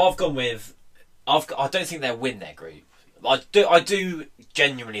 So I've gone with I don't think they'll win their group. I do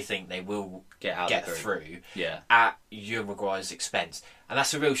genuinely think they will get through at Uruguay's expense, and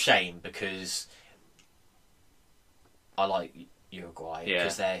that's a real shame because I like Uruguay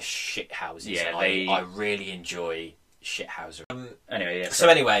because they're shit houses. Yeah, I really enjoy shit houses.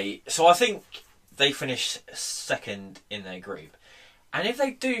 So I think they finished second in their group, And if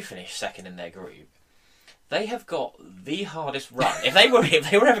they do finish second in their group, they have got the hardest run. if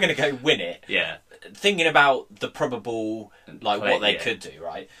they were ever going to go win it, Yeah. thinking about the probable, like what they yeah. could do,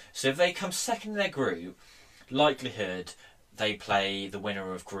 right? So if they come second in their group, likelihood they play the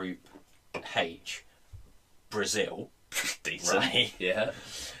winner of Group H, Brazil. Decent. Right. Yeah.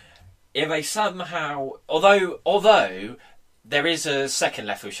 If they somehow, although there is a second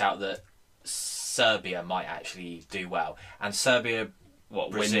left field shout that Serbia might actually do well, and Serbia,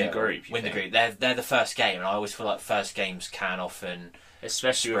 Brazil, win the group? Win the group. They're the first game, and I always feel like first games can often,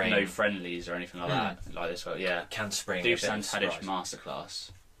 especially with no friendlies or anything like that, like this one. Yeah. can spring. Dusan Tadic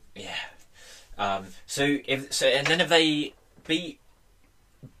masterclass. Yeah. So and then if they beat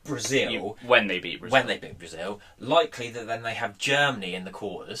Brazil, when they beat Brazil, likely that then they have Germany in the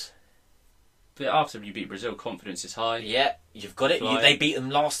quarters. But after you beat Brazil, confidence is high. Yeah, you've got it. They beat them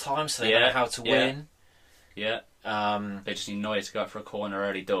last time, so they know how to win. Yeah. They just need Neuer to go out for a corner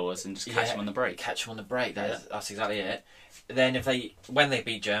early doors and just catch them on the break. Catch them on the break. That's exactly it. Then when they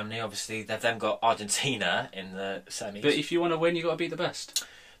beat Germany, obviously they've then got Argentina in the semis. But if you want to win, you got to beat the best.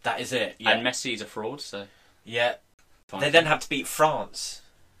 That is it. Yeah. And Messi's a fraud, so yeah. They then have to beat France.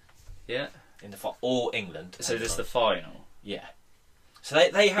 Yeah. In the or England. So this is the final. Yeah. So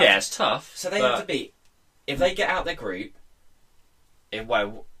they have. Yeah, it's tough. So they have to beat. If they get out their group,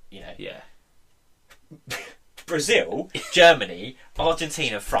 Yeah. Brazil, Germany,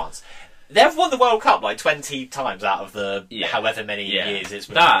 Argentina, France. They've won the World Cup like 20 times out of the however many years it's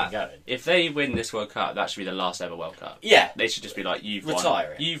been going. If they win this World Cup, that should be the last ever World Cup. Yeah. They should just be like, you've Retire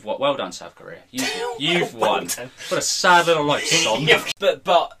won. it. You've won. Well done, South Korea. You've won. What a sad little life song. Yeah,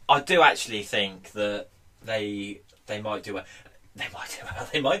 but I do actually think that they might do well. They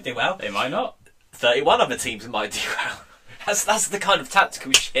might do well. They might not. 31 other teams might do well. That's the kind of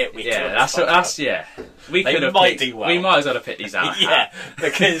tactical shit we do. Yeah, that's yeah. We they could have might do well. We might as well have picked these out. Yeah,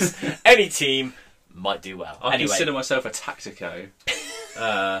 because any team might do well. I consider myself a tactico,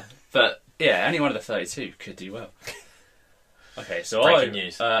 but yeah, any one of the 32 could do well. Okay, so breaking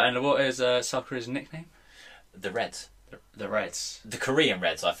news. And what is South Korea's nickname? The Reds. The Reds. The Korean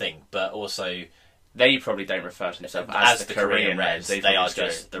Reds, I think, but also they probably don't refer to themselves as the Korean Reds. They are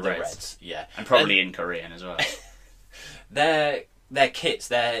just the Reds. Yeah, and probably in Korean as well. Their kits,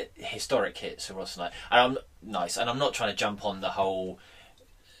 their historic kits are also nice. And I'm not trying to jump on the whole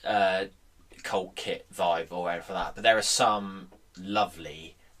cult kit vibe or whatever for that, but there are some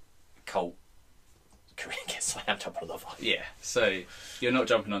lovely cult Korean kits. I am jumping on the vibe. Yeah, so you're not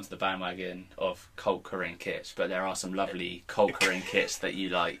jumping onto the bandwagon of cult Korean kits, but there are some lovely cult Korean kits that you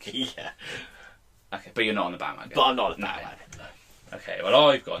like. Yeah. Okay, but you're not on the bandwagon. But I'm not on the bandwagon. No. Okay, well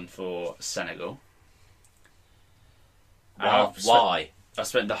I've gone for Senegal. Why? I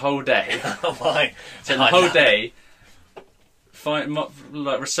spent the whole day. Why? Spent the whole day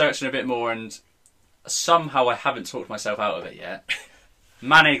researching a bit more, and somehow I haven't talked myself out of it yet.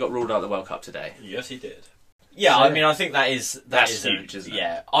 Mane got ruled out of the World Cup today. Yes, he did. Yeah, so, I mean, I think that's huge, isn't it?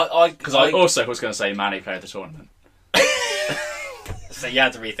 Yeah, because I also was going to say Mane played the tournament. So you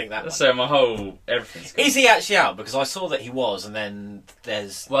had to rethink that one. So my whole everything's gone. Is he actually out? Because I saw that he was, and then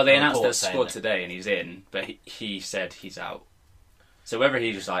there's they announced their squad today, and he's in, but he said he's out. So whether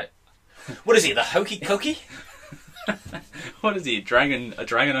he just like, what is he, the hokey cokey? What is he, a dragon on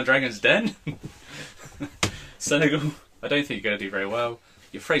Dragon's Den? Senegal, I don't think you're going to do very well.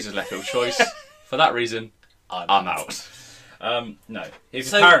 Your Fraser's left field choice. For that reason, I'm out. No,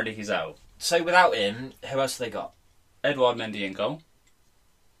 apparently he's out. So without him, who else have they got? Edouard Mendy in goal.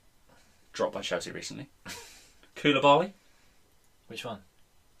 Dropped by Chelsea recently. Koulibaly. Which one?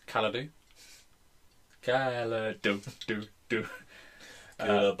 Kalidou.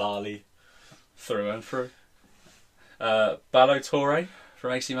 Koulibaly. Through and through. Ballo-Touré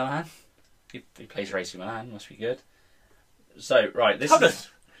from AC Milan. He plays for AC Milan, must be good. So, right, this is...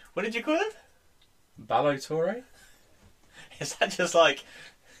 What did you call him? Ballo-Touré? Is that just like...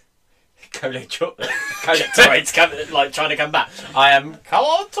 Touré, like trying to come back. I am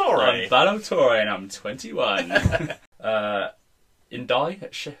Touré. I'm Ballo-Touré and I'm 21.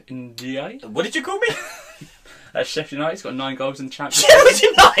 Ndiaye? What did you call me? At Sheffield United, he's got 9 goals in the Championship. Sheffield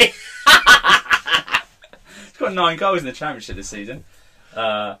United! He's got 9 goals in the Championship this season.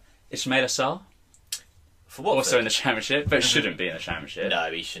 Ismaila Sarr. For what? Also in the Championship, but shouldn't be in the Championship.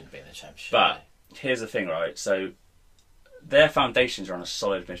 No, he shouldn't be in the Championship. But here's the thing, right? So their foundations are on a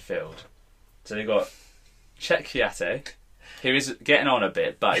solid midfield. So they've got Czech Kwiatek, who is getting on a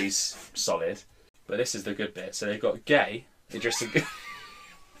bit, but he's solid. But this is the good bit. So they've got Gay, Idrissa.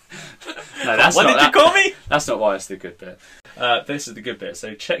 No, that's what not, did you call me? That's not why it's the good bit. This is the good bit.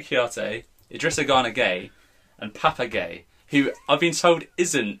 So Czech Kwiatek, Idrissa Gana Gay, and Papa Gay, who I've been told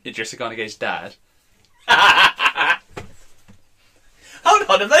isn't Idrissa Gana Gueye's dad. Hold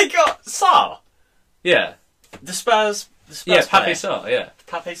on, have they got Sarr? Yeah. The Spurs Yeah, player? Pape Sarr, yeah.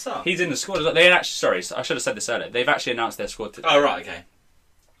 Pape Sarr? He's in the squad. They actually, sorry, I should have said this earlier. They've actually announced their squad today. Oh, right, okay.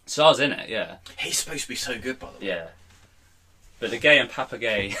 Sarr's in it, yeah. He's supposed to be so good, by the way. Yeah. But the Gay and Papa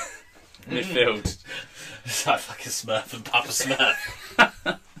Gay midfield. It's like fucking Smurf and Papa Smurf.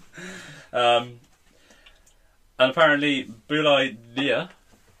 And apparently, Boulaye Dia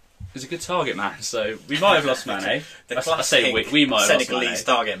is a good target man, so we might have lost Mane. I say we might have lost Mane. Senegalese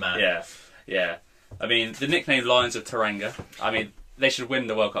target man. Yeah, yeah. I mean, the nickname Lions of Teranga, I mean, they should win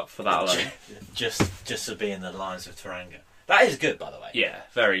the World Cup for that alone. Just to be in the Lions of Teranga. That is good, by the way. Yeah,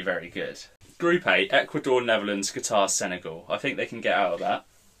 very, very good. Group A, Ecuador, Netherlands, Qatar, Senegal. I think they can get out of that.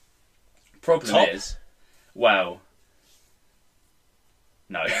 Problem is, well,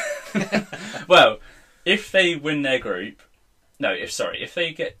 no. Well, if they win their group, if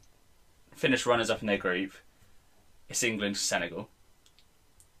they finish runners up in their group, it's England, Senegal.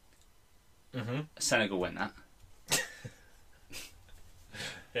 Mm-hmm. Senegal win that.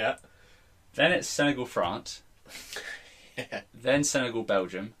 Yeah. Then it's Senegal, France. Yeah. Then Senegal,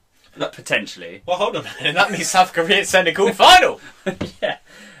 Belgium. Potentially. Well, hold on a minute. That means South Korea and Senegal final. Yeah.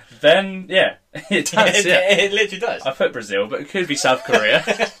 Then, yeah, it does. Yeah. It literally does. I put Brazil, but it could be South Korea.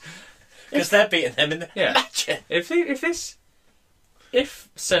 Because they're beating them in the match. If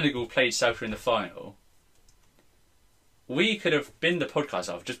Senegal played South Korea in the final, we could have been the podcast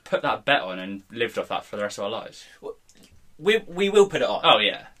of just put that bet on and lived off that for the rest of our lives. We will put it on. Oh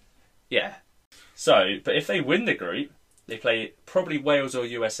yeah, yeah. So, but if they win the group, they play probably Wales or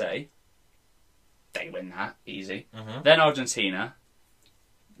USA. They win that easy. Mm-hmm. Then Argentina.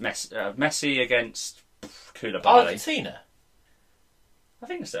 Messi against Koulibaly. Argentina. I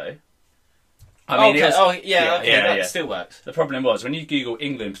think so. I mean, okay. That yeah. still works. The problem was, when you Google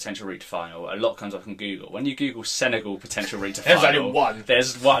England potential route to final, a lot comes up on Google. When you Google Senegal potential route to final, there's only one.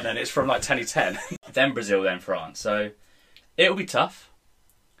 There's one, and it's from like 2010. Then Brazil, then France. So it'll be tough,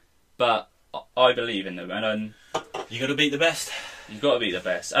 but I believe in them. And you got to beat the best. You've got to beat the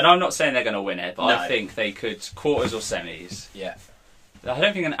best. And I'm not saying they're going to win it, but No. I think they could quarters or semis. Yeah. I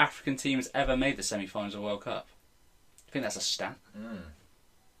don't think an African team has ever made the semi-finals of World Cup. I think that's a stat.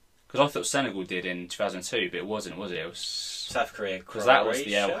 Because I thought Senegal did in 2002, but it wasn't, was it? It was South Korea. Because that was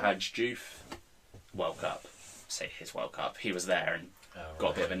the El Hadj Diouf World Cup. Say his World Cup. He was there and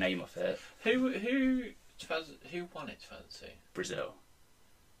got a bit of a name off it. Who won it 2002? Brazil.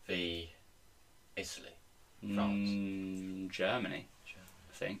 V. Italy. France. Germany.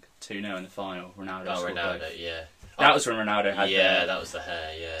 I think 2-0 in the final. Ronaldo. Oh, scored Ronaldo. both. Yeah. That was when Ronaldo had. Yeah, that was the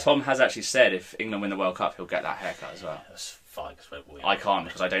hair. Yeah. Tom has actually said if England win the World Cup, he'll get that haircut as well. That's fine. I can't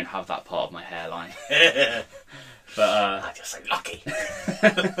because I don't have that part of my hairline. But I'm just so lucky.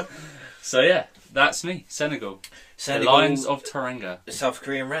 So yeah, that's me. Senegal. The Lions of Teranga. The South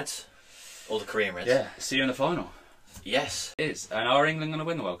Korean Reds. Or the Korean Reds. Yeah. See you in the final. Yes. It is. And are England going to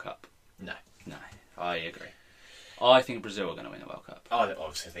win the World Cup? No. No. I agree. I think Brazil are going to win the World Cup. I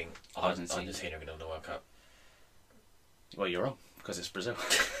obviously think Argentina are going to win the World Cup. Well, you're wrong because it's Brazil.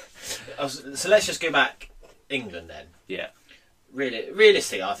 So let's just go back England then. Yeah.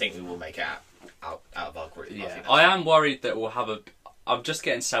 Realistically, I think we will make it out of our group. Yeah. I am worried that we'll have I'm just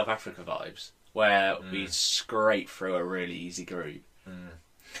getting South Africa vibes where we scrape through a really easy group.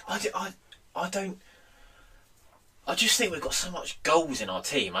 I don't. I just think we've got so much goals in our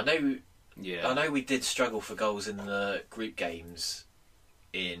team. I know. Yeah. I know we did struggle for goals in the group games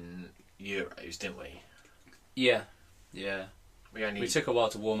in Euros, didn't we? Yeah. Yeah. We took a while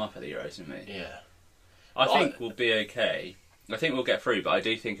to warm up at the Euros, didn't we? Yeah. I think we'll be okay. I think we'll get through, but I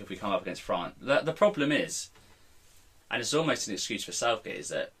do think if we come up against France, the problem is, and it's almost an excuse for Southgate, is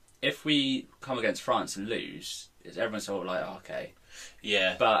that if we come against France and lose, everyone's sort of like, oh, okay.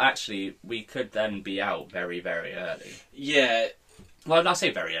 Yeah. But actually, we could then be out very, very early. Yeah. Well, I say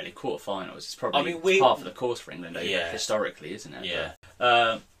very early, quarterfinals. It's probably half of the course for England, historically, isn't it? Yeah.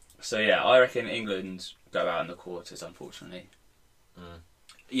 But, so yeah, I reckon England go out in the quarters, unfortunately.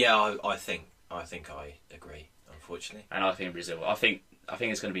 Yeah, I think I agree. Unfortunately, and I think Brazil. I think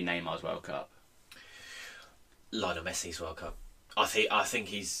it's going to be Neymar's World Cup. Lionel Messi's World Cup. I think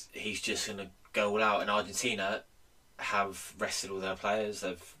he's just going to go all out. And Argentina have rested all their players.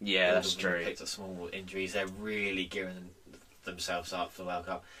 That's true. Picked up small injuries. They're really gearing themselves up for the World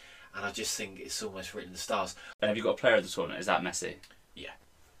Cup. And I just think it's almost written in the stars. And have you got a player of the tournament? Is that Messi? Yeah.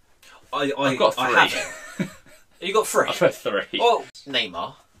 I've got 3. I have. You got 3? I've got 3. Well,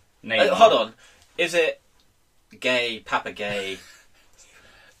 Neymar. Hold on. Is it Gay, Papa Gay,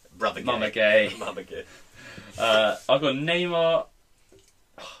 Brother Gay? Mama Gay. Mama Gay. I've got Neymar.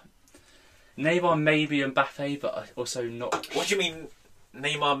 Neymar, maybe Mbappe, but also not. What do you mean,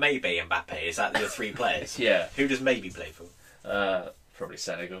 Neymar, maybe Mbappe? Is that the three players? Yeah. Who does maybe play for? Probably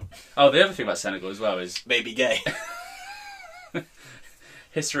Senegal. Oh, the other thing about Senegal as well is Maybe gay.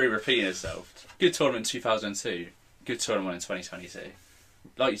 history repeating itself. Good tournament in 2002. Good tournament in 2022.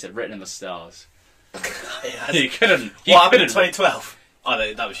 Like you said, written in the stars. You couldn't. What happened in 2012?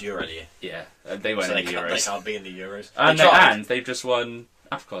 Oh, that was Euro year. Yeah, they weren't So in the Euros. they can't be in the Euros. And they've just won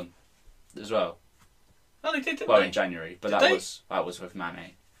AFCON as well. Oh, they did, didn't Well, they? in January, but Did that they? was with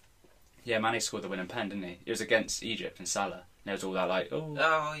Mane. Yeah, Mane scored the winning pen, didn't he? It was against Egypt and Salah. And there was all that like, oh,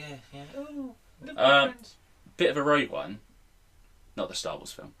 Oh, yeah. Oh, bit of a rogue one. Not the Star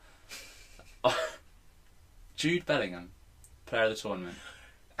Wars film. Jude Bellingham, player of the tournament.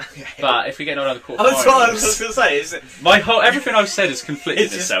 But if we get another quarter That's what I was going to say. Is it everything I've said has conflicted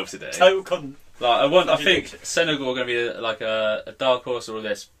It's just itself today. total I think Senegal are going to be a dark horse or all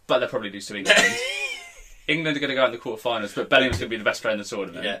this, but they'll probably lose to England. England are going to go out in the quarterfinals, but Bellingham's going to be the best player in the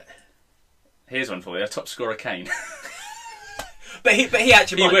tournament. Yeah. Here's one for you: top scorer Kane. But he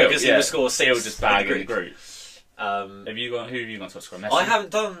actually might, will, because he will score 6. He'll just bag in the group. Who have you got top scorer? Messi? I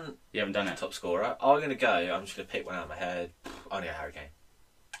haven't done. You haven't done it. Top scorer. I'm going to go. I'm just going to pick one out of my head. I'm going to go Harry Kane.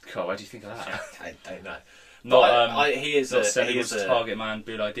 God, what do you think of that? I don't know. Not he is not a Senegal's he is a target man.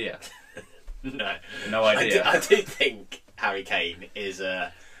 Good idea. No idea. I do think Harry Kane is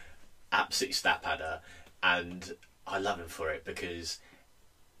a absolute stat padder, and I love him for it because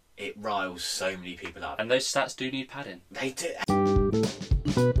it riles so many people up. And those stats do need padding. They do.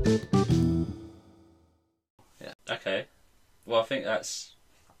 Yeah. Okay. Well, I think that's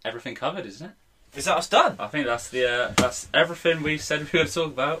everything covered, isn't it? Is that us done? I think that's that's everything we said we were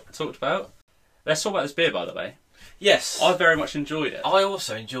going to talked about. Let's talk about this beer, by the way. Yes. I very much enjoyed it. I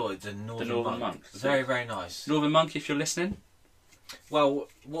also enjoyed the Northern Monk. Monk. Very, very nice. Northern Monk, if you're listening. Well,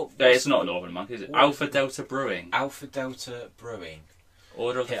 what? Yeah, it's not Northern Monk, is it? Alpha Delta Brewing. Alpha Delta Brewing.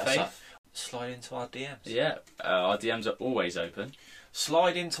 Order of the Hit us up. Faith. Slide into our DMs. Yeah, our DMs are always open.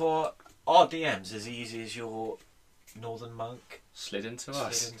 Slide into our DMs as easy as your Northern Monk Slid into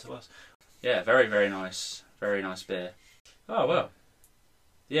us. slid into us. Yeah, very, very nice. Very nice beer. Oh, well.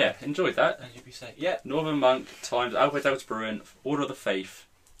 Yeah, enjoyed that. As you be saying. Yeah. Northern Monk times Alpha Delta Brewing, Order of the Faith,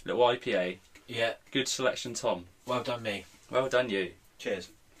 little IPA. Yeah. Good selection, Tom. Well done, me. Well done, you. Cheers.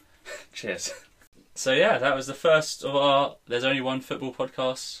 Cheers. So yeah, that was the first of our There's Only One Football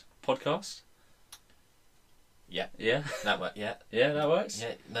podcast. Yeah. Yeah. That works. Yeah. Yeah, that works.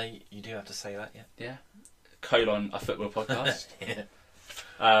 Yeah. No, you do have to say that. Yeah. Yeah. Colon a football podcast. Yeah.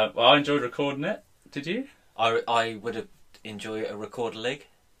 Well, I enjoyed recording it. Did you? I would enjoy a record league.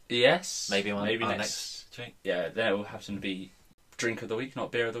 Yes. Maybe our next. next drink. Yeah, then it will have to be drink of the week,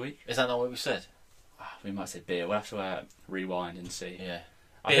 not beer of the week. Is that not what we said? We might say beer. We'll have to rewind and see. Yeah.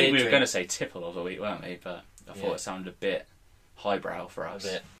 I think we were going to say tipple of the week, weren't we? But I thought it sounded a bit highbrow for us. A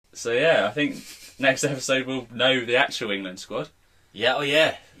bit. So yeah, I think next episode we'll know the actual England squad. Yeah. Oh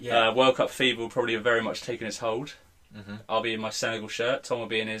yeah. Yeah. World Cup fever will probably have very much taken its hold. Mm-hmm. I'll be in my Senegal shirt. Tom will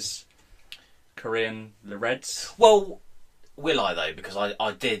be in his Korean Reds. Well, will I though? Because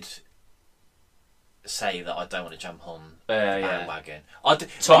I did say that I don't want to jump on the bandwagon.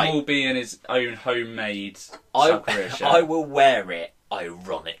 Tom will be in his own homemade South Korea shirt. I will wear it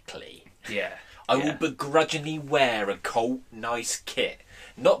ironically. Yeah. I will begrudgingly wear a cold, nice kit.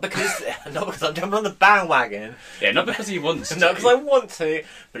 Not because I'm jumping on the bandwagon. Yeah, not because he wants to. Not because I want to,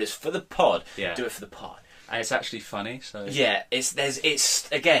 but it's for the pod. Yeah. Do it for the pod. And it's actually funny, so... Yeah, it's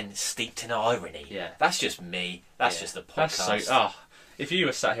again, steeped in irony. Yeah. That's just me. That's just the podcast. That's so... if you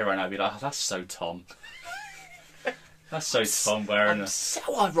were sat here right now, I'd be like, that's so Tom. That's so Tom wearing I'm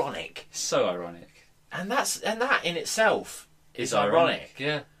so ironic. So ironic. And that in itself is ironic.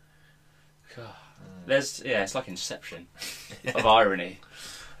 Yeah. God. It's like Inception of irony.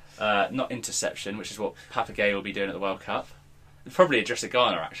 Not Interception, which is what Papagay will be doing at the World Cup. Probably a Jessica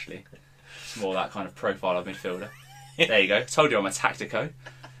Garner, actually. It's more that kind of profile of midfielder. There you go. Told you I'm a tactico.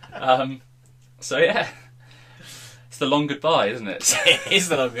 So yeah. It's the long goodbye, isn't it? It is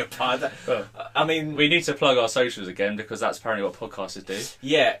the long goodbye. Well, I mean... We need to plug our socials again, because that's apparently what podcasters do.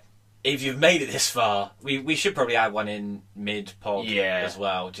 Yeah. If you've made it this far, we should probably add one in mid-pod as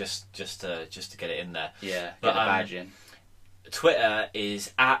well, just to get it in there. Yeah, get the badge in. Twitter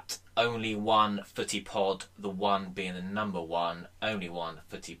is at only1footypod, the one being the number one,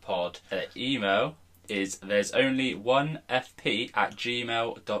 only1footypod. Email is there's only one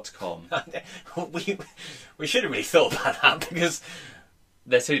fp@gmail.com. we should have really thought about that because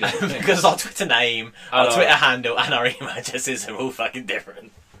they're two different things. Because our Twitter name, our Twitter handle, and our email addresses are all fucking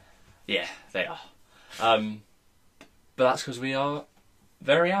different. Yeah, they are. But that's because we are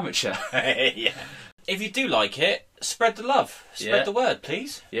very amateur. Yeah. If you do like it, spread the love. Spread the word,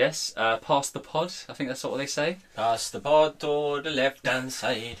 please. Yes, pass the pod. I think that's what they say. Pass the pod to the left-hand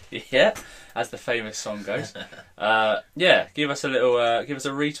side. Yeah, as the famous song goes. Give us a little, give us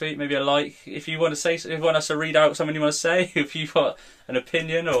a retweet, maybe a like. If you want to say, if you want us to read out something you want to say, if you've got an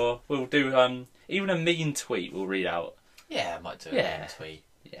opinion, or we'll do even a mean tweet. We'll read out. Yeah, I might do a mean tweet.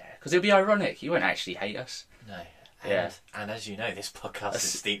 Yeah, because it'll be ironic. You won't actually hate us. No. And as you know, this podcast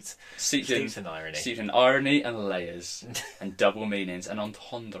is steeped in irony. Steeped in irony and layers and double meanings and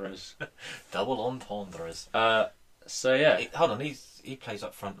entendres. Double entendres. So yeah. Hold on, he plays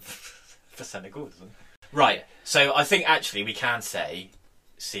up front for Senegal, doesn't he? Right. So I think actually we can say,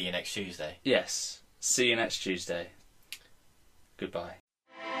 see you next Tuesday. Yes. See you next Tuesday. Goodbye.